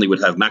personally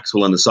would have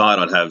Maxwell on the side.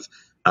 I'd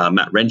have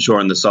Matt Renshaw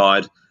on the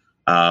side.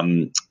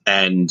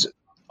 And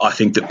I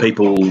think that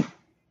people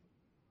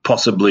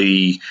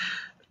possibly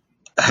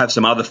have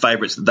some other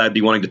favourites that they'd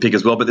be wanting to pick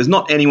as well. But there's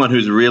not anyone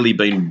who's really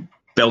been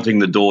belting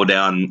the door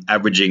down,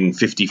 averaging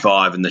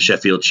 55 in the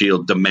Sheffield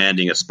Shield,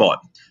 demanding a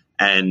spot.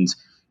 And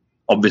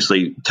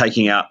obviously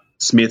taking out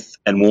Smith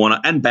and Warner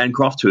and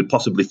Bancroft, who would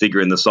possibly figure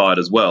in the side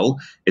as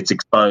well, it's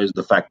exposed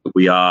the fact that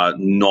we are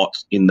not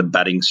in the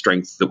batting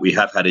strength that we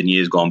have had in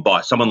years gone by.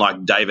 Someone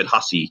like David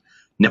Hussey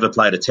never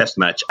played a test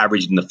match,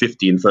 averaged in the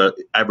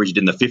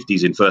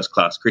 50s in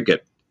first-class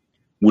cricket,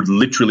 would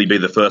literally be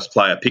the first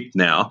player picked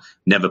now,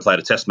 never played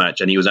a test match,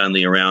 and he was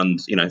only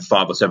around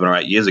 5 or 7 or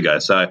 8 years ago.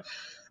 So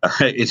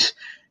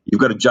you've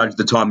got to judge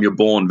the time you're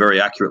born very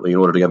accurately in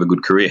order to have a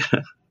good career.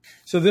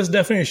 So this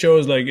definitely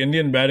shows like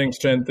Indian batting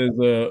strength is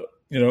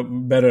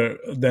better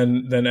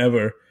than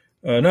ever.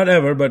 Not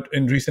ever, but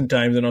in recent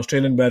times, and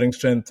Australian batting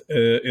strength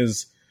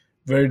is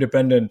very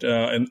dependent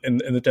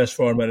in the test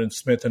format in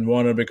Smith and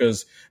Warner,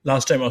 because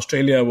last time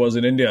Australia was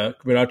in India,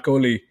 Virat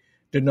Kohli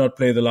did not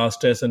play the last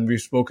test, and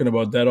we've spoken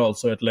about that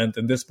also at length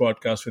in this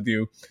podcast with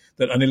you,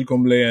 that Anil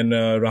Kumble and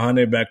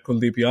Rahane backed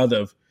Kuldeep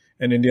Yadav,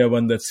 and India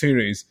won that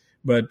series.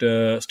 But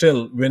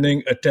still,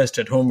 winning a test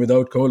at home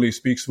without Kohli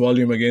speaks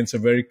volume against a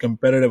very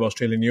competitive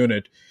Australian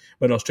unit.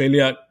 But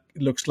Australia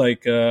looks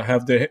like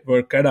have their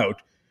work cut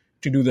out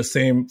to do the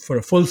same for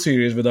a full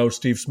series without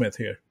Steve Smith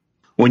here?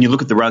 When you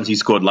look at the runs he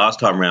scored last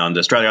time round,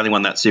 Australia only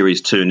won that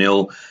series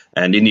 2-0,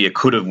 and India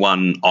could have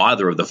won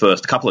either of the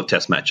first couple of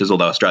test matches,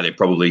 although Australia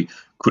probably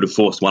could have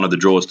forced one of the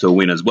draws to a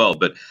win as well.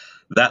 But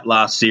that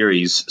last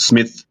series,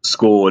 Smith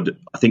scored,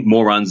 I think,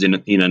 more runs in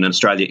an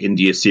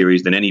Australia-India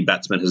series than any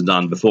batsman has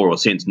done before or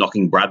since,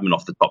 knocking Bradman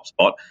off the top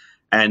spot.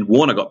 And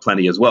Warner got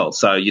plenty as well.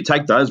 So you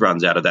take those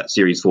runs out of that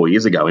series 4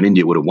 years ago, and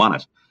India would have won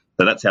it.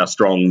 So that's how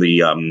strong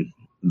the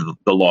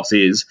loss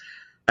is.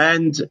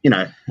 And,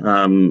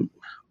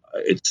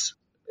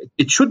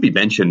 it should be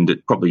mentioned,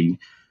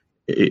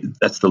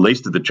 that's the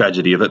least of the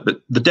tragedy of it,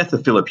 but the death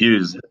of Philip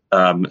Hughes,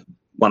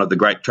 one of the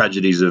great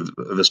tragedies of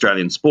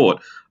Australian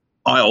sport,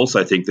 I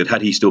also think that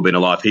had he still been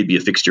alive, he'd be a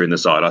fixture in the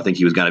side. I think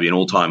he was going to be an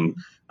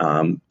all-time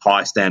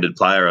high-standard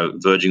player,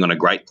 verging on a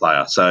great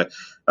player. So,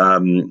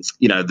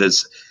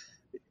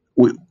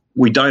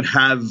 we don't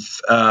have,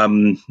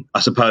 I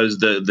suppose,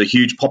 the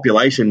huge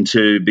population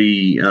to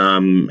be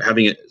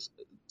having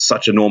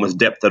such enormous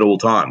depth at all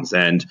times.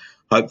 And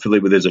hopefully,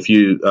 there's a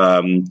few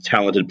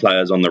talented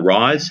players on the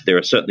rise. There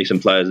are certainly some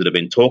players that have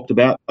been talked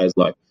about, players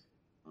like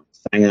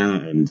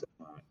Sanger and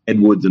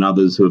Edwards and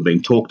others who have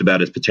been talked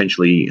about as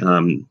potentially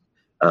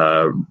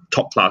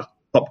top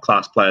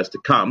class players to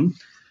come.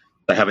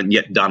 They haven't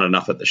yet done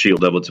enough at the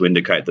Shield level to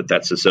indicate that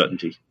that's a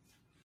certainty.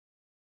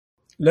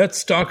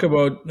 Let's talk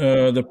about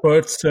the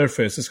Perth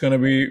surface. It's going to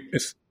be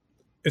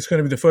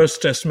the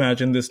first test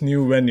match in this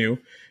new venue,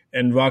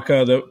 and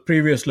WACA, the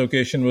previous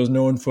location, was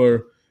known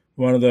for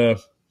one of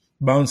the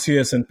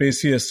bounciest and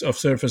paciest of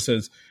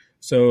surfaces.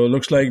 So it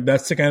looks like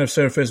that's the kind of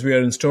surface we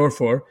are in store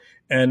for.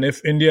 And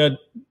if India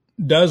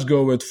does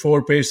go with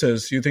 4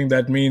 paces, you think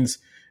that means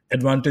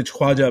advantage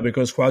Khwaja,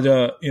 because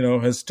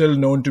Khwaja, has still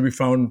known to be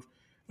found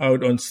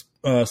out on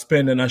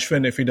spin, and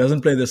Ashwin, if he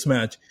doesn't play this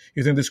match,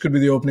 you think this could be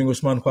the opening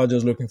Usman Khwaja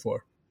is looking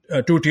for?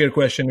 A 2-tier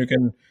question. You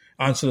can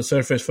answer the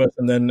surface first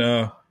and then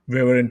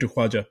waver into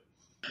Khwaja.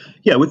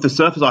 Yeah, with the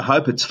surface, I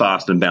hope it's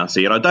fast and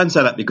bouncy. And I don't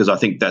say that because I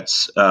think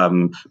that's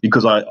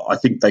because I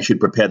think they should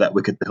prepare that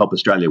wicket to help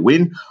Australia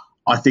win.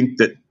 I think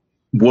that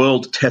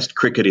world test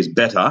cricket is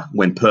better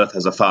when Perth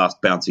has a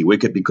fast, bouncy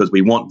wicket, because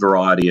we want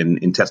variety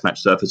in test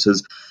match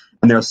surfaces.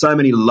 And there are so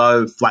many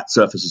low, flat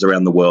surfaces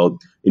around the world.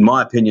 In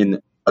my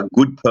opinion, a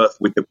good Perth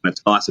wicket, when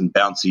it's nice and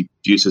bouncy,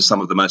 produces some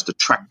of the most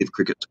attractive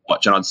cricket to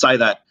watch. And I'd say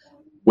that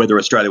whether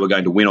Australia were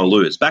going to win or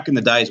lose. Back in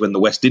the days when the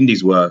West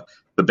Indies were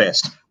the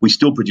best, we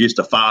still produced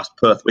a fast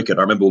Perth wicket.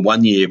 I remember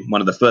one year,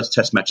 one of the first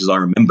test matches I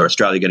remember,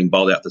 Australia getting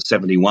bowled out to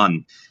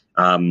 71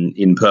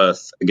 in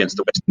Perth against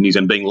the West Indies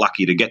and being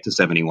lucky to get to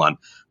 71.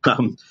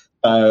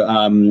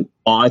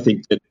 I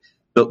think that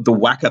the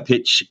WACA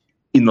pitch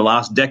in the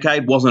last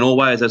decade wasn't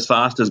always as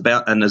fast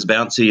and as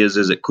bouncy as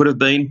it could have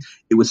been.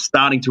 It was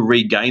starting to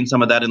regain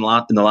some of that in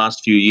the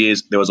last few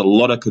years. There was a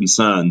lot of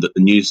concern that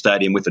the new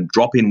stadium with a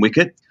drop-in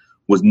wicket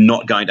was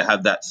not going to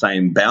have that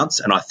same bounce,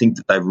 and I think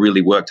that they've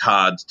really worked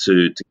hard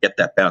to get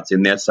that bounce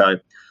in there. So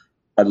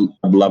I'd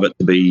love it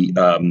to be,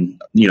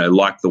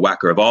 like the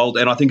WACA of old,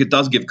 and I think it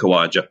does give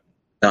Khawaja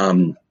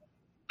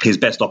his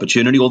best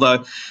opportunity,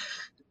 although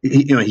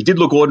he did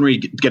look ordinary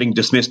getting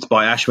dismissed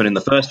by Ashwin in the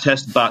first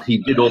test, but he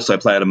did also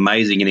play an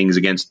amazing innings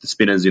against the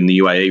spinners in the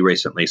UAE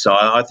recently. So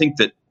I think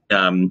that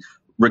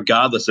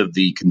regardless of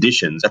the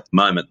conditions, at the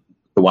moment,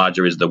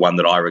 Khawaja is the one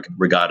that I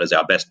regard as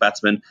our best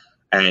batsman.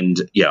 And,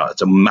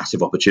 it's a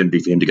massive opportunity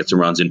for him to get some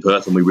runs in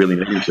Perth, and we really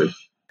need him to.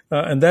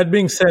 And that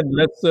being said,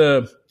 let's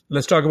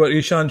talk about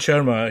Ishant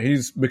Sharma.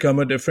 He's become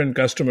a different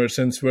customer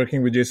since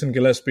working with Jason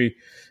Gillespie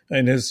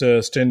in his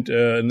stint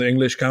in the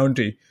English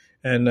county.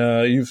 And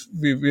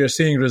we are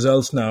seeing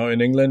results now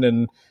in England,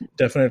 and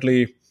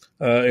definitely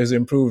his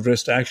improved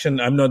wrist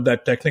action. I'm not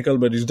that technical,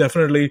 but he's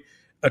definitely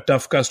a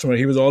tough customer.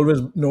 He was always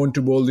known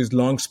to bowl these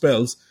long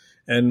spells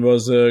and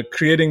was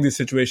creating these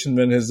situations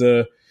when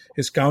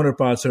his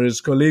counterparts or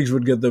his colleagues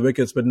would get the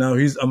wickets, but now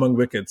he's among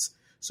wickets.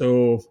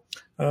 So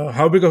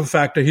how big of a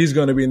factor he's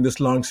going to be in this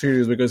long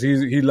series, because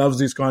he loves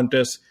these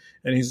contests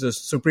and he's a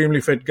supremely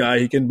fit guy.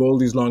 He can bowl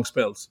these long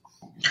spells.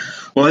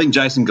 Well, I think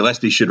Jason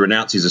Gillespie should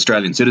renounce his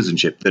Australian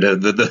citizenship.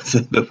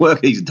 The work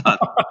he's done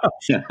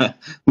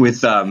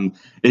with Ishant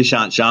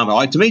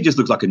Sharma, to me, just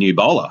looks like a new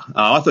bowler.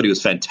 I thought he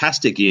was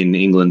fantastic in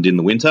England in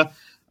the winter,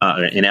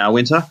 in our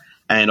winter.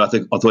 And I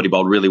thought he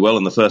bowled really well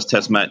in the first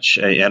test match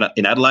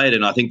in Adelaide.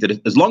 And I think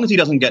that as long as he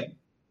doesn't get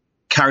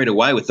carried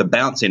away with the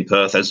bounce in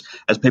Perth, as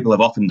people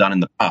have often done in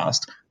the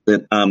past,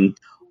 that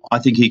I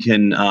think he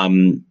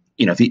can,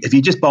 if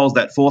he just bowls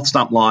that fourth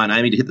stump line,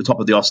 aiming to hit the top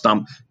of the off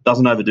stump,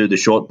 doesn't overdo the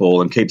short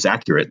ball and keeps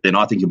accurate, then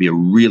I think he'll be a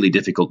really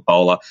difficult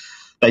bowler.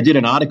 They did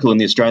an article in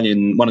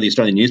one of the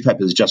Australian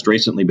newspapers just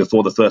recently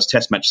before the first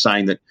test match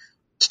saying that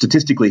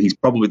statistically he's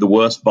probably the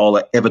worst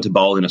bowler ever to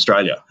bowl in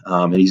Australia.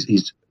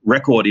 His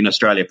record in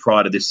Australia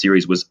prior to this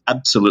series was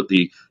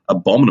absolutely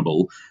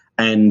abominable.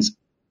 And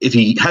if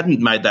he hadn't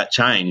made that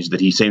change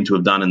that he seemed to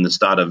have done in the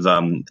start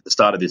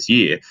of this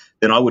year,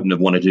 then I wouldn't have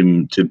wanted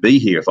him to be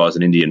here if I was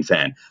an Indian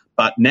fan.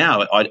 But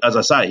now, as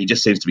I say, he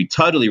just seems to be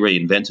totally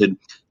reinvented.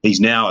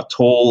 He's now a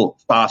tall,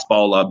 fast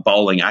bowler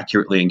bowling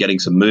accurately and getting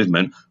some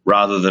movement,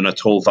 rather than a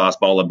tall, fast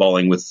bowler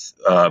bowling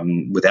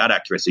without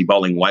accuracy,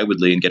 bowling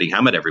waywardly and getting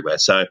hammered everywhere.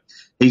 So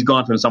he's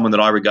gone from someone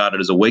that I regarded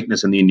as a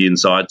weakness in the Indian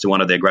side to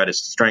one of their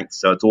greatest strengths.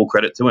 So it's all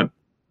credit to him.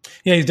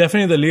 Yeah, he's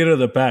definitely the leader of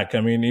the pack. I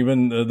mean,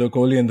 even the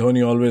Kohli and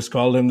Dhoni always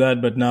called him that,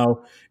 but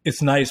now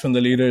it's nice when the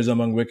leader is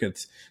among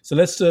wickets. So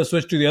let's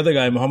switch to the other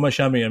guy, Mohammad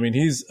Shami. I mean,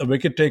 he's a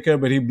wicket taker,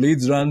 but he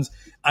bleeds runs.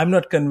 I'm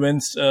not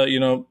convinced,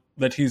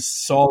 that he's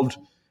solved,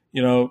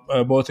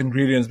 both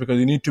ingredients, because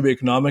you need to be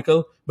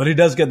economical, but he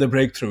does get the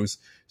breakthroughs.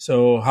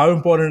 So how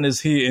important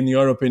is he, in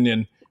your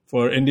opinion,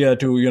 for India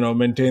to,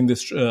 maintain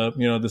this,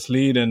 this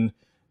lead and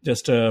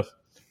just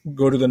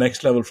go to the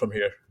next level from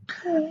here?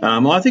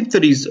 I think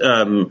that he's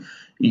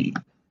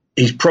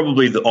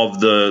probably of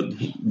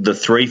the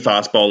three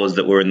fast bowlers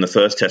that were in the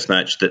first Test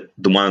match, that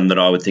the one that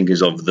I would think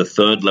is of the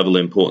third level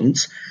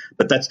importance.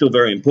 But that's still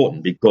very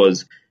important,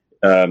 because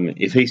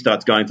if he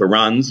starts going for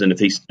runs and if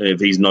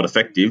he's not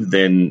effective,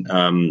 then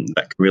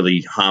that can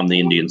really harm the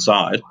Indian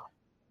side.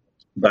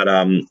 But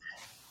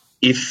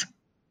if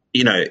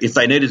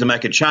they needed to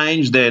make a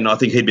change, then I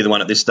think he'd be the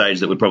one at this stage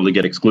that would probably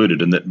get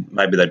excluded, and that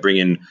maybe they'd bring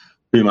in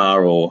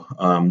Kumar or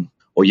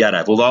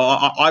Yadav. Although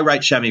I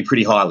rate Shami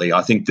pretty highly.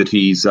 I think that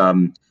he's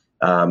a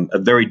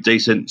very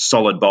decent,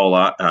 solid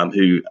bowler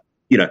who,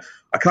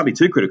 I can't be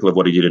too critical of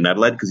what he did in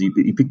Adelaide, because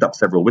he picked up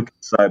several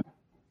wickets. So,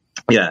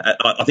 yeah,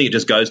 I think it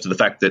just goes to the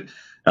fact that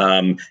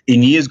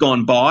in years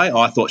gone by,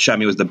 I thought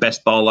Shami was the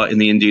best bowler in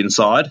the Indian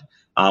side.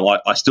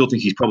 I still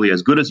think he's probably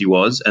as good as he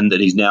was, and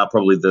that he's now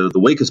probably the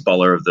weakest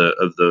bowler of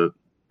the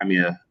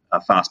Premier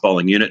fast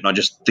bowling unit, and I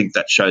just think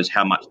that shows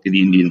how much the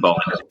Indian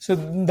bowling is. So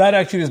that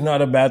actually is not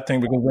a bad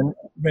thing, because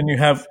when you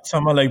have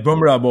someone like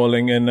Bumrah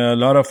bowling and a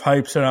lot of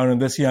hype surrounding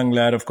this young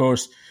lad, of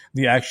course,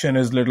 the action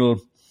is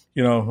little,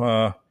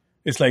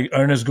 it's like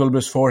Ernest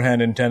Gulbis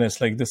forehand in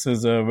tennis. Like, this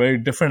is a very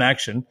different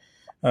action,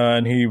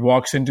 and he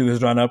walks into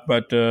this run-up,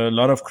 but a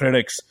lot of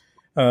critics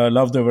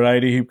love the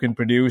variety he can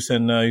produce,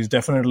 and he's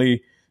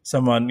definitely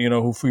someone,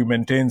 who, if he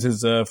maintains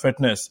his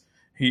fitness,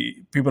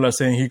 people are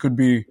saying he could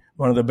be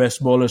one of the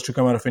best bowlers to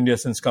come out of India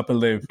since Kapil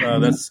Dev.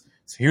 That's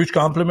a huge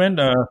compliment.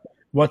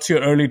 What's your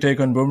early take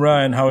on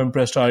Bumrah, and how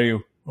impressed are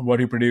you with what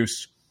he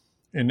produced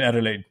in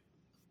Adelaide?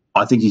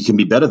 I think he can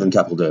be better than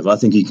Kapil Dev. I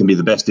think he can be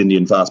the best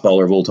Indian fast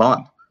bowler of all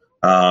time.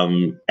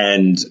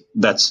 And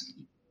that's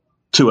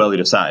too early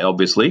to say,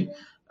 obviously.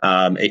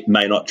 It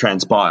may not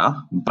transpire,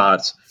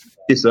 but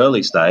this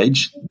early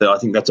stage, I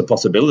think that's a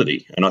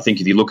possibility. And I think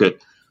if you look at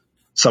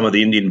some of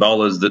the Indian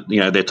bowlers that,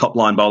 their top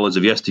line bowlers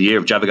of yesteryear,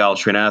 of Javagal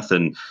Srinath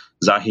and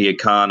Zahir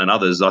Khan and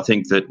others, I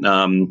think that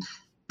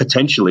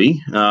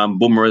potentially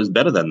Bumrah is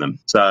better than them.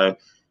 So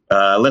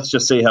let's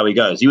just see how he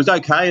goes. He was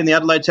okay in the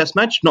Adelaide Test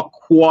match, not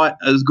quite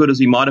as good as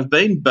he might have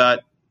been,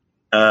 but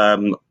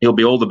he'll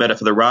be all the better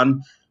for the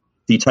run.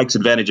 If he takes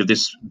advantage of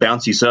this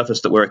bouncy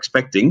surface that we're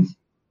expecting,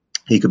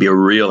 he could be a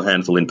real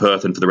handful in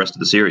Perth and for the rest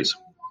of the series.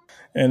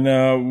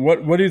 And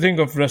what do you think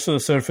of the rest of the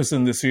surface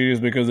in the series?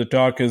 Because the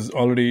talk is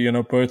already,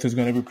 Perth is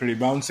going to be pretty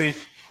bouncy.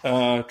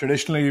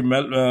 Traditionally,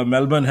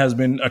 Melbourne has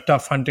been a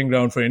tough hunting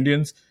ground for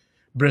Indians.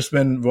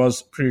 Brisbane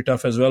was pretty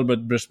tough as well,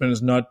 but Brisbane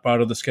is not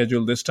part of the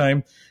schedule this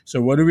time.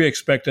 So what do we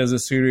expect as the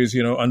series,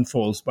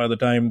 unfolds? By the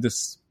time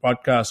this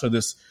podcast or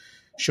this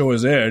show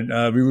is aired,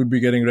 we would be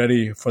getting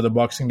ready for the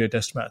Boxing Day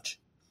Test match.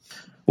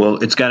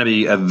 Well, it's going to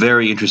be a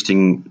very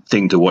interesting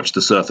thing to watch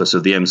the surface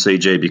of the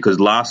MCG, because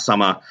last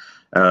summer,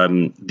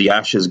 the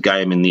Ashes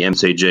game in the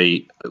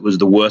MCG, it was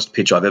the worst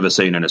pitch I've ever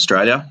seen in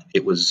Australia.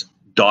 It was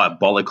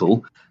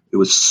diabolical. It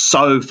was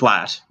so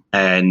flat,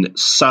 and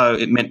so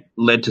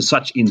led to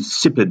such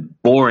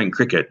insipid, boring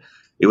cricket.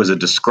 It was a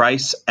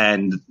disgrace,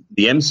 and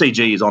the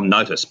MCG is on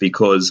notice,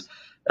 because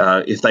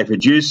if they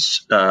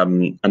produce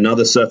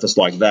another surface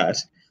like that,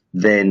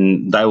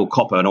 then they will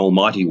cop an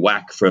almighty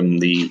whack from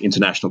the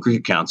International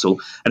Cricket Council.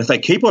 And if they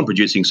keep on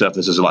producing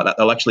surfaces like that,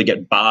 they'll actually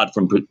get barred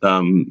from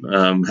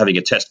having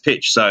a test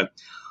pitch. So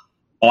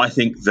I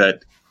think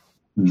that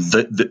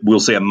we'll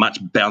see a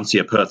much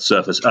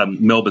bouncier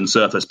Melbourne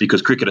surface,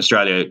 because Cricket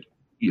Australia,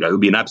 it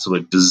would be an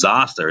absolute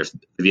disaster if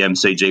the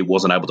MCG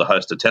wasn't able to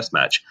host a test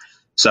match.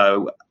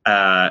 So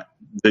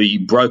the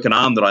broken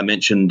arm that I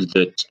mentioned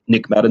that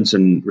Nick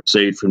Maddinson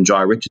received from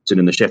Jai Richardson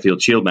in the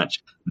Sheffield Shield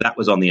match, that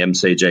was on the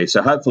MCG.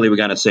 So hopefully we're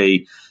going to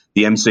see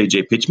the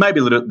MCG pitch, maybe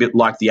a little bit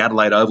like the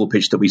Adelaide Oval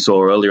pitch that we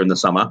saw earlier in the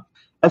summer.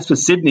 As for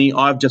Sydney,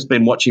 I've just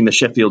been watching the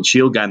Sheffield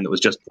Shield game that was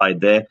just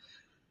played there.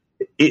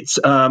 It's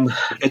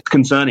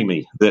concerning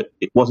me that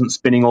it wasn't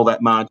spinning all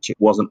that much. It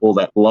wasn't all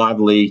that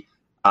lively.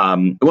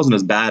 It wasn't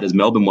as bad as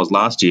Melbourne was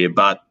last year,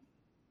 but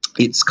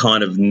it's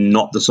kind of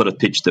not the sort of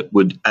pitch that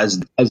would, as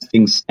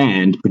things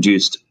stand,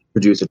 produce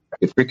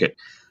attractive cricket.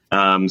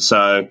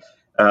 So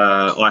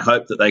I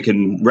hope that they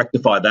can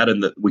rectify that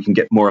and that we can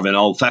get more of an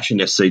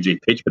old-fashioned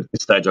SCG pitch. But at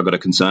this stage, I've got a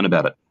concern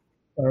about it.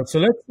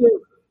 So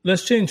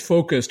let's change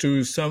focus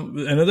to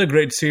another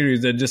great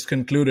series that just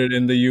concluded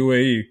in the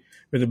UAE,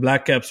 where the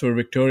Black Caps were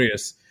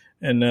victorious,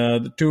 and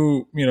the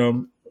two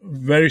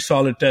very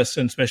solid tests,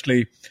 and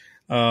especially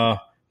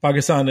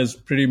Pakistan is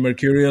pretty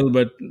mercurial,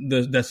 but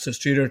that's the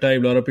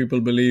stereotype. A lot of people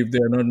believe they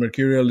are not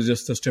mercurial. It's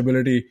just the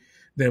stability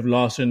they have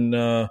lost in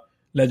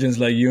legends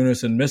like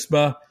Yunus and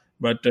Misbah.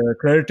 But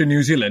credit to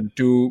New Zealand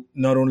to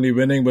not only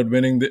winning, but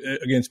winning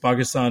against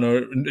Pakistan, or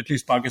at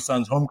least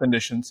Pakistan's home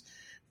conditions,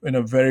 in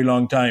a very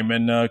long time.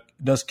 And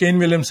does Kane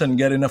Williamson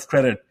get enough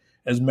credit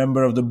as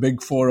member of the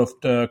big four of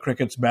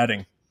cricket's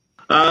batting?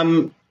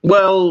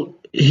 Well,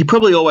 he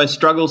probably always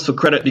struggles for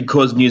credit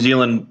because New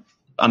Zealand,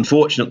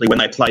 unfortunately, when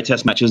they play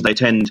test matches, they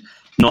tend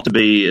not to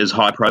be as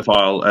high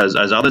profile as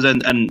others.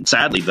 And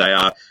sadly, they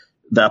are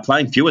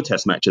playing fewer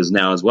test matches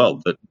now as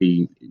well. That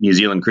the New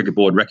Zealand Cricket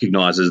Board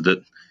recognises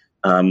that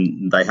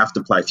they have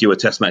to play fewer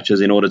test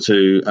matches in order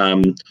to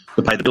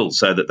pay the bills,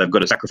 so that they've got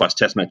to sacrifice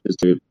test matches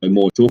to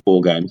more tour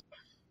ball games.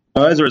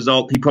 As a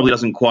result, he probably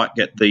doesn't quite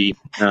get the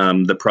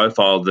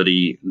profile that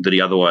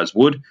he otherwise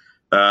would.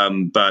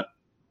 But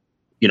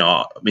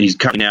he's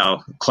currently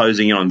now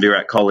closing in on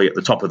Virat Kohli at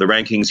the top of the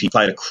rankings. He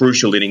played a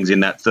crucial innings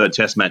in that third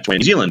test match when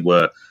New Zealand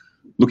were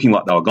looking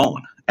like they were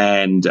gone,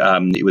 and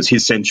it was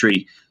his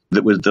century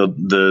that was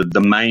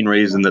the main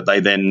reason that they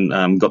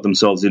then got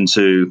themselves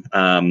into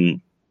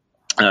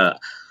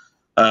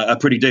a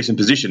pretty decent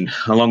position,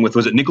 along with,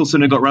 was it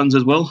Nicholson who got runs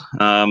as well?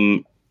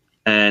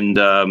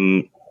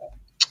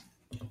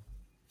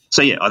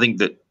 So yeah, I think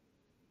that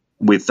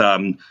with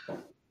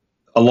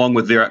along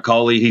with Virat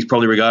Kohli, he's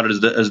probably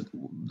regarded as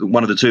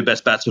one of the two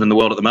best batsmen in the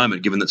world at the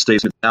moment, given that Steve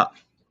Smith's out.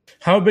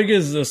 How big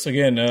is this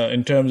again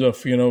in terms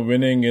of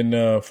winning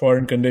in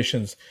foreign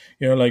conditions?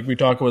 Like we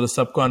talk about the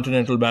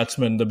subcontinental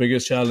batsmen, the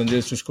biggest challenge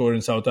is to score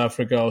in South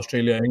Africa,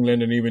 Australia,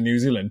 England, and even New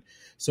Zealand.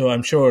 So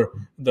I'm sure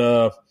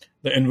the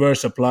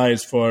inverse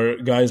applies for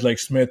guys like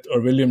Smith or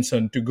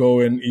Williamson to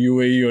go in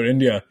UAE or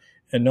India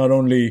and not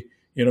only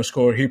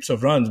score heaps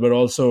of runs, but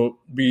also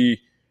be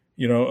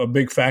a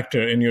big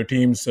factor in your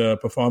team's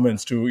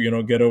performance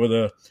to get over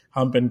the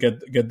hump and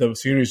get the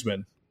series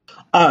win.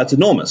 It's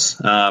enormous.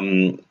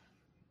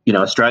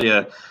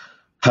 Australia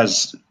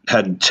has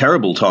had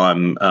terrible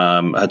time in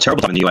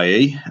the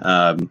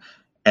UAE,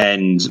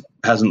 and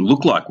hasn't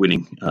looked like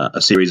winning a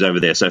series over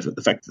there. So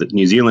the fact that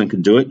New Zealand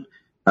could do it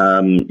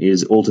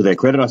is all to their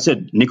credit. I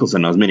said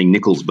Nicholson, I was meaning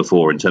Nichols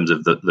before, in terms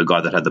of the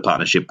guy that had the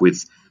partnership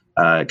with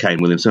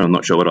Kane Williamson. I'm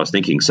not sure what I was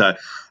thinking. So,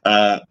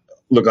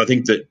 look, I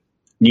think that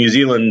New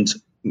Zealand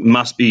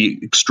must be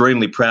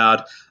extremely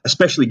proud,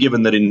 especially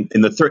given that in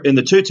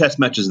the two test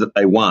matches that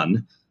they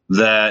won,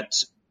 that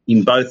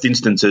in both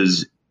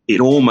instances it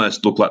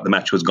almost looked like the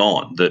match was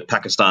gone, that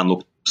Pakistan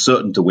looked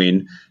certain to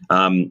win,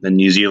 and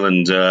New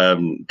Zealand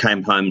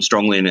came home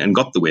strongly and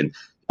got the win.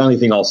 The only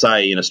thing I'll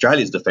say in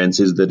Australia's defence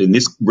is that in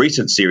this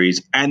recent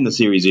series and the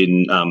series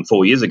in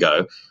 4 years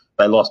ago,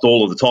 they lost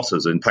all of the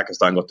tosses, and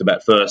Pakistan got to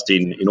bat first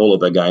in all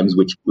of their games,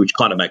 which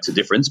kind of makes a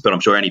difference. But I'm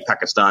sure any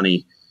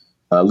Pakistani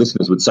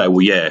listeners would say,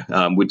 well,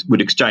 yeah,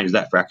 we'd exchange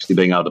that for actually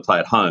being able to play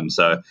at home.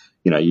 So,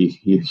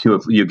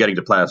 you're getting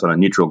to play us on a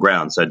neutral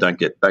ground, so don't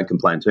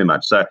complain too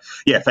much. So,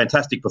 yeah,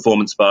 fantastic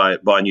performance by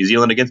New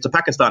Zealand against a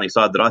Pakistani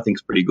side that I think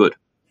is pretty good.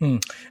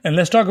 And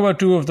let's talk about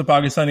two of the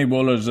Pakistani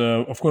bowlers.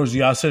 Of course,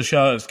 Yasir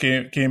Shah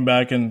came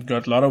back and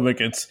got a lot of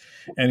wickets,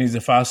 and he's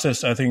the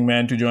fastest, I think,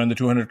 man to join the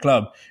 200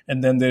 club.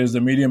 And then there's the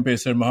medium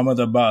pacer,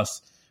 Mohammad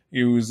Abbas,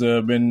 who's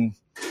been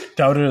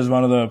touted as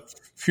one of the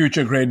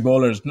future great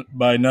bowlers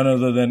by none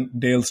other than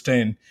Dale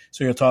Steyn.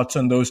 So your thoughts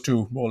on those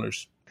two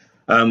bowlers?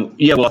 Well,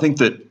 I think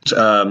that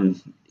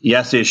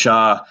Yasir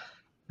Shah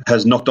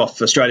has knocked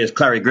off Australia's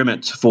Clary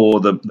Grimmett for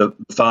the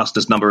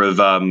fastest number of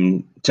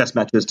test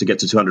matches to get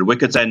to 200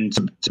 wickets. And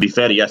to be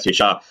fair to Yasir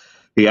Shah,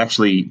 he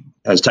actually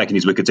has taken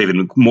his wickets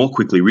even more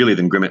quickly, really,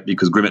 than Grimmett,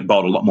 because Grimmett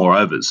bowled a lot more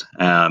overs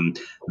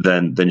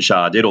than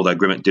Shah did, although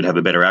Grimmett did have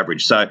a better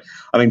average. So,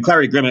 I mean,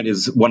 Clary Grimmett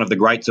is one of the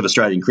greats of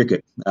Australian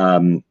cricket.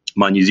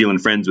 My New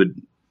Zealand friends would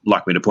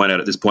like me to point out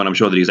at this point, I'm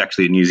sure that he's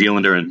actually a New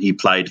Zealander, and he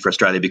played for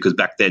Australia because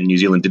back then New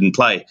Zealand didn't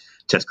play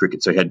Test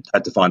cricket, so he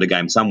had to find a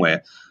game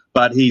somewhere.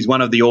 But he's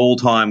one of the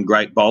all-time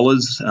great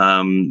bowlers,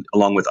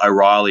 along with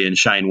O'Reilly and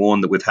Shane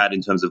Warne, that we've had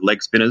in terms of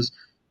leg spinners.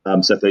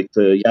 So for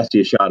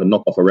Yasir Shah to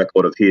knock off a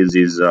record of his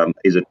is a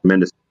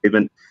tremendous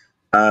achievement.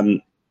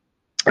 And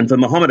for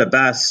Mohammad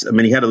Abbas, I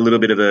mean, he had a little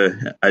bit of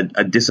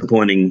a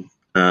disappointing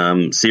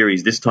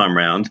series this time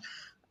round.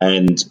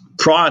 And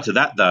prior to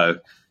that, though,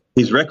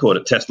 his record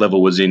at Test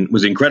level was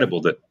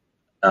incredible. That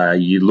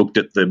you looked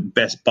at the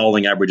best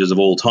bowling averages of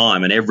all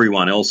time, and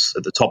everyone else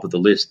at the top of the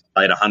list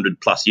played 100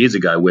 plus years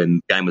ago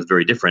when the game was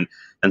very different,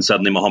 and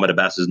suddenly Mohammad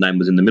Abbas's name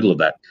was in the middle of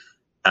that.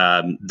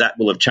 That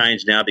will have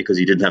changed now because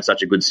he didn't have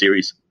such a good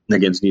series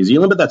against New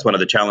Zealand, but that's one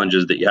of the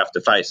challenges that you have to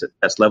face at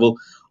Test level.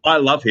 I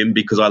love him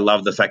because I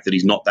love the fact that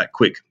he's not that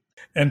quick.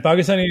 And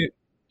Pakistani...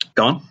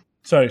 Go on.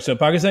 Sorry, so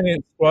Pakistani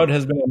squad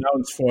has been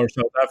announced for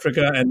South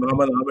Africa, and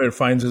Mohammad Amir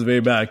finds his way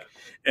back.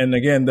 And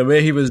again, the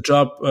way he was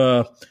dropped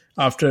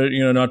after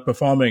not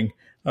performing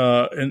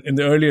in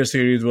the earlier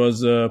series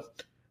was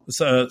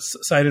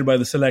cited by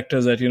the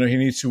selectors that he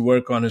needs to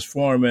work on his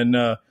form.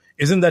 And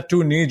isn't that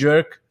too knee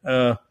jerk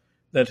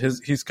that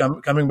he's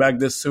coming back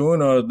this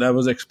soon, or that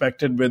was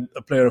expected with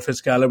a player of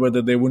his caliber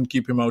that they wouldn't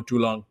keep him out too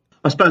long?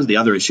 I suppose the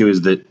other issue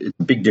is that it's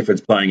a big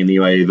difference playing in the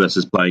UAE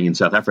versus playing in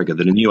South Africa.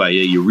 That in the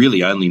UAE, you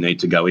really only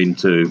need to go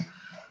into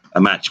a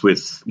match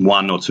with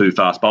one or two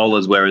fast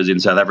bowlers, whereas in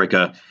South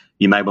Africa,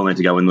 you may well need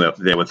to go in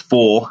there with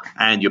four,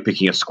 and you're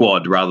picking a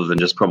squad rather than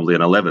just probably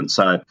an 11.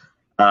 So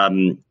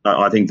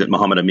I think that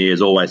Mohamed Amir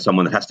is always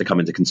someone that has to come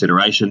into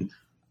consideration.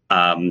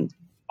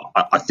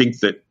 I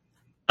think that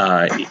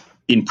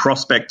in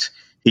prospect,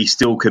 he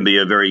still can be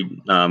a very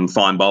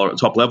fine bowler at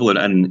top level,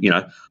 and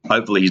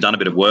hopefully he's done a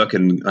bit of work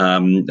and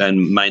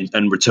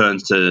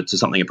returns to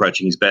something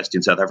approaching his best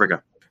in South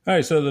Africa. All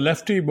right, so the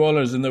lefty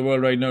bowlers in the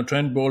world right now,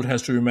 Trent Boult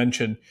has to be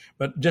mentioned,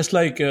 but just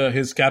like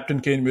his captain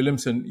Kane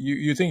Williamson,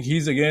 you think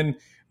he's again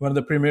one of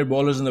the premier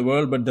bowlers in the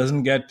world, but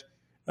doesn't get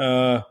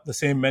the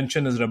same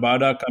mention as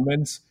Rabada,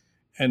 Cummins,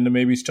 and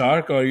maybe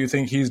Stark, or you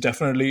think he's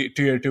definitely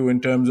tier 2 in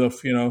terms of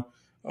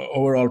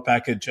overall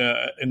package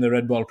in the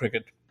red ball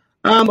cricket?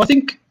 I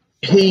think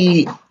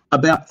he,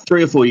 about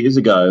 3 or 4 years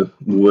ago,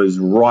 was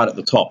right at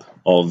the top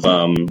of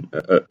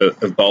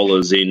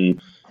bowlers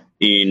in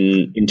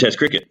Test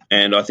cricket,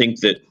 and I think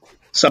that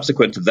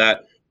subsequent to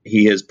that,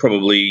 he has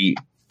probably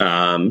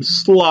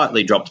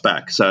slightly dropped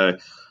back. So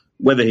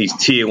whether he's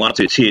tier 1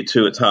 to tier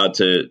 2, it's hard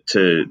to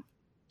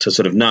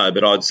sort of know.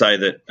 But I'd say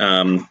that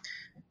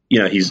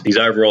his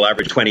overall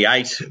average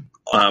 28.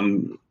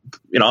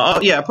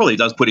 Probably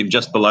does put him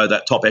just below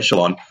that top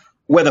echelon.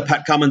 Whether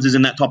Pat Cummins is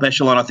in that top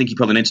echelon, I think he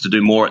probably needs to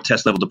do more at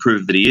Test level to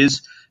prove that he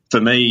is. For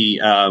me,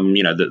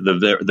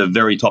 the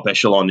very top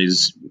echelon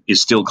is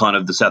still kind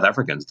of the South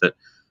Africans, that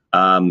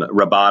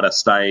Rabada,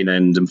 Steyn,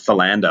 and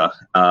Philander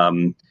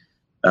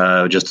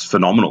just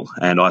phenomenal,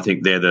 and I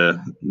think they're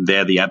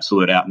the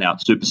absolute out and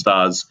out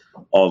superstars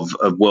of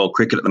world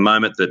cricket at the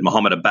moment. That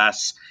Mohamed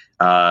Abbas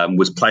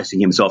was placing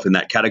himself in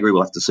that category.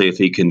 We'll have to see if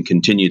he can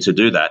continue to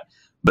do that.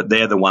 But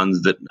they're the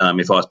ones that,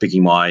 if I was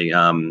picking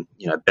my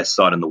best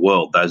side in the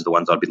world, those are the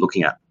ones I'd be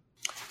looking at.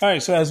 All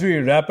right, so as we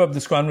wrap up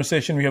this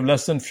conversation, we have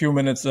less than a few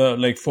minutes,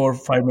 like 4 or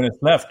 5 minutes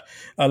left.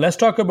 Let's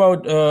talk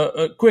about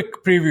a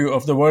quick preview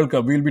of the World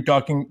Cup. We'll be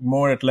talking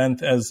more at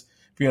length as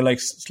we are like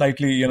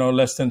slightly,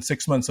 less than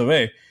 6 months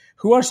away.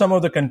 Who are some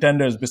of the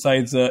contenders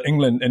besides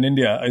England and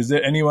India? Is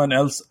there anyone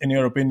else in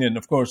your opinion?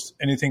 Of course,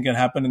 anything can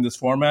happen in this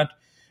format,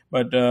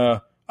 but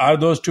are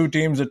those two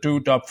teams the two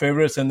top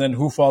favorites? And then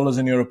who follows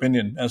in your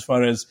opinion as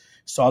far as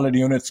solid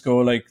units go,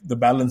 like the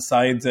balanced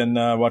sides and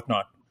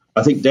whatnot?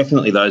 I think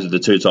definitely those are the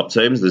two top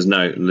teams. There's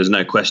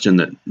no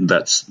question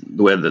that's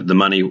where the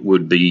money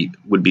would be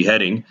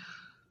heading.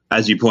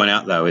 As you point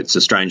out, though, it's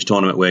a strange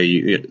tournament where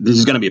this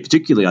is going to be a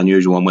particularly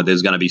unusual one, where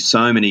there's going to be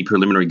so many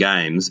preliminary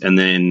games, and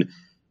then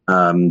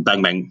bang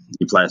bang,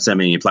 you play a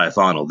semi and you play a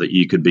final, that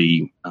you could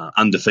be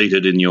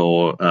undefeated in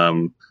your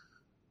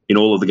in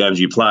all of the games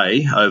you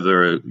play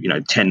over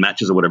 10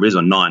 matches or whatever it is,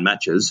 or 9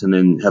 matches, and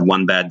then have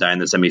one bad day in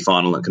the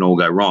semi-final that can all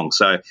go wrong.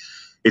 So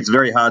it's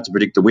very hard to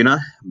predict the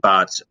winner,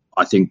 but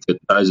I think that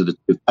those are the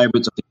two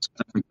favourites. I think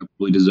South Africa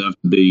probably deserve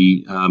to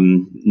be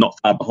not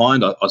far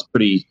behind. I was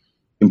pretty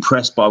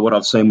impressed by what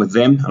I've seen with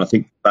them, and I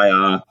think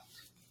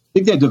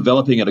they're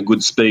developing at a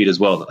good speed as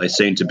well. That they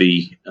seem to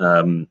be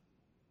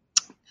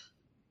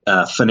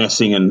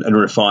finessing and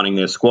refining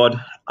their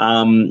squad.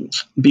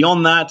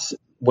 Beyond that,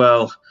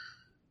 well,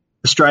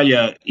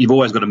 Australia, you've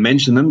always got to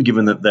mention them,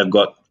 given that they've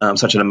got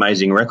such an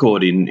amazing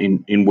record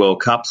in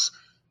World Cups.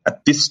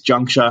 At this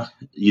juncture,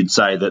 you'd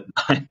say that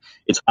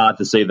it's hard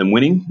to see them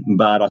winning,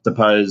 but I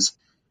suppose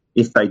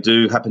if they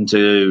do happen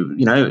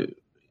to,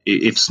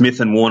 if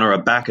Smith and Warner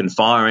are back and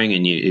firing,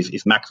 and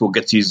if Maxwell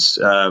gets his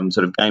sort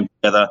of game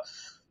together,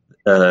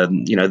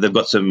 they've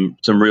got some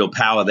real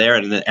power there,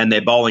 and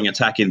their bowling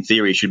attack, in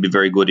theory, should be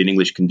very good in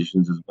English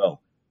conditions as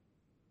well.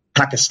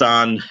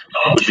 Pakistan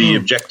would be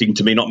objecting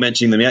to me not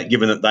mentioning them yet,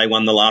 given that they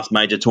won the last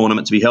major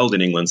tournament to be held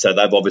in England. So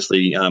they've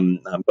obviously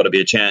got to be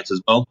a chance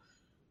as well.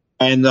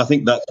 And I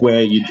think that's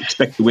where you'd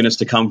expect the winners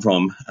to come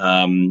from,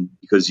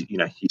 because,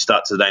 you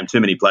start to name too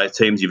many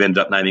teams, you've ended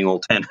up naming all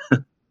 10.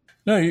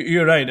 No,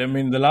 you're right. I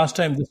mean, the last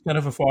time this kind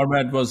of a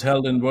format was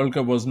held in World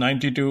Cup was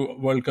 92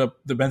 World Cup,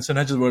 the Benson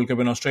Hedges World Cup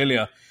in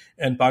Australia,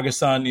 and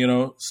Pakistan,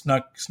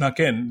 snuck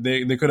in.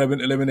 They could have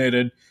been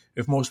eliminated.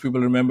 If most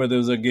people remember, there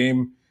was a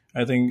game,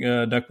 I think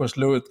Duckworth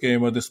Lewis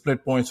game, where they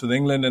split points with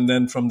England, and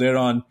then from there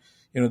on,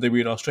 they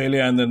beat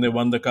Australia, and then they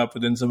won the cup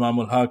with Inzamam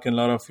ul Haq and a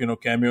lot of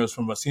cameos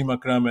from Wasim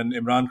Akram and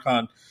Imran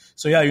Khan.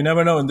 So yeah, you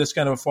never know in this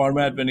kind of a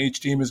format when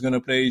each team is going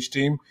to play each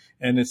team,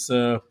 and it's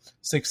a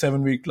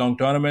 6-7 week long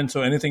tournament,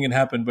 so anything can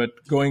happen.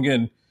 But going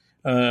in,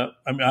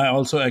 I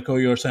also echo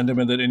your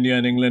sentiment that India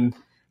and England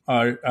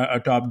are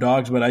top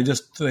dogs, but I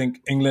just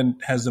think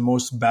England has the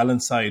most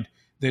balanced side.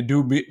 They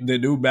do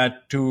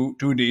bat too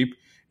deep.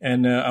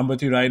 And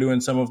Ambati Rayudu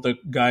and some of the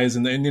guys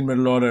in the Indian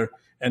middle order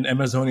and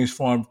MS Dhoni's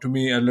form, to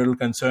me, are a little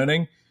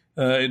concerning.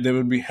 There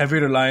will be heavy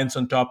reliance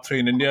on top 3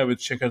 in India with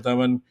Shikhar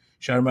Dhawan,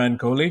 Sharma and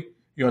Kohli.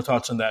 Your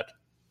thoughts on that?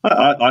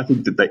 I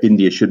think that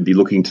India should be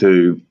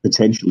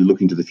potentially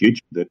looking to the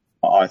future. That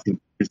I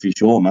think Prithvi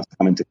Shaw must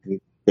come into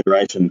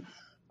consideration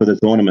for the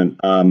tournament.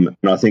 And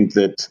I think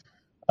that,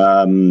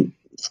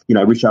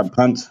 Rishabh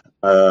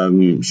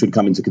Pant should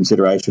come into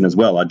consideration as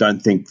well. I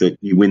don't think that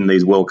you win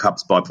these World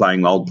Cups by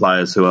playing old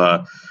players who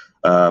are,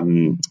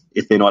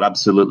 if they're not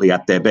absolutely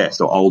at their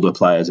best, or older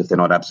players if they're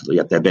not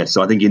absolutely at their best.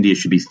 So I think India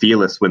should be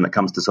fearless when it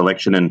comes to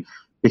selection, and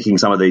picking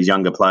some of these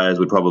younger players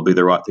would probably be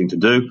the right thing to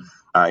do.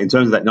 In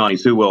terms of that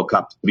 92 World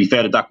Cup, to be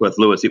fair to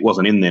Duckworth-Lewis, it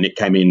wasn't in then. It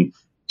came in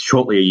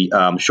shortly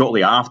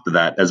after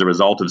that as a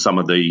result of some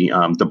of the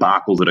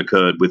debacles that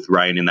occurred with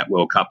rain in that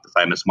World Cup, the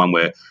famous one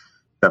where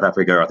South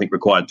Africa, I think,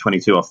 required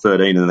 22 off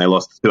 13 and then they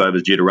lost 2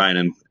 overs due to rain,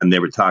 and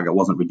their target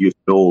wasn't reduced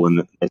at all, and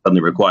they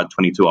suddenly required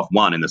 22 off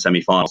 1 in the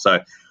semi-final. So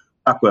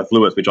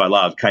Duckworth-Lewis, which I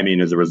love, came in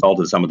as a result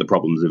of some of the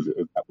problems of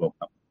that World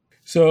Cup.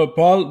 So,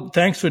 Paul,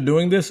 thanks for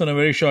doing this on a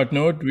very short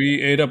note.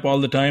 We ate up all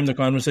the time. The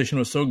conversation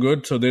was so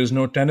good. So there's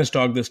no tennis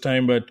talk this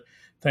time, but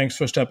thanks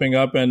for stepping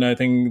up. And I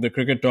think the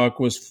cricket talk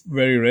was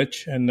very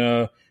rich and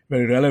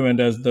very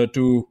relevant, as the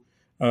two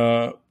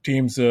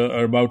teams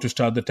are about to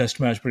start the test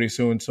match pretty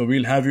soon. So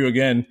we'll have you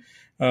again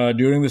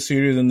during the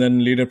series and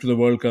then lead up to the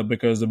World Cup,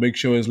 because the big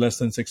show is less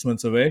than 6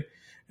 months away.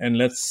 And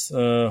let's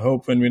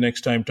hope when we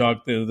next time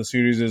talk, the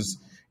series is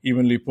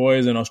evenly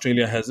poised and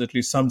Australia has at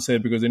least some say,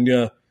 because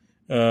India,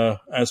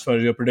 as far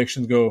as your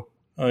predictions go,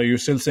 you're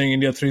still saying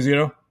India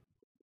 3-0?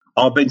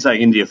 I've been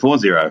saying India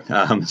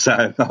 4-0,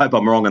 so I hope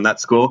I'm wrong on that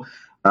score.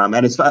 And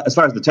as far as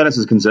the tennis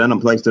is concerned, I'm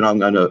pleased that I'm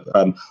going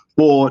to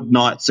 4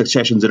 night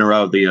successions in a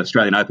row of the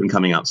Australian Open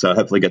coming up, so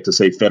hopefully get to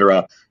see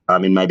Federer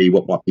in maybe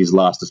what might be his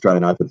last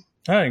Australian Open.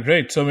 All right,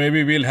 great. So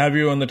maybe we'll have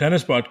you on the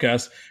tennis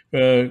podcast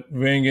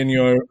weighing in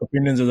your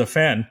opinions as a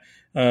fan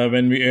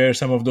when we air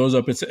some of those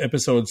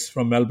episodes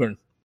from Melbourne.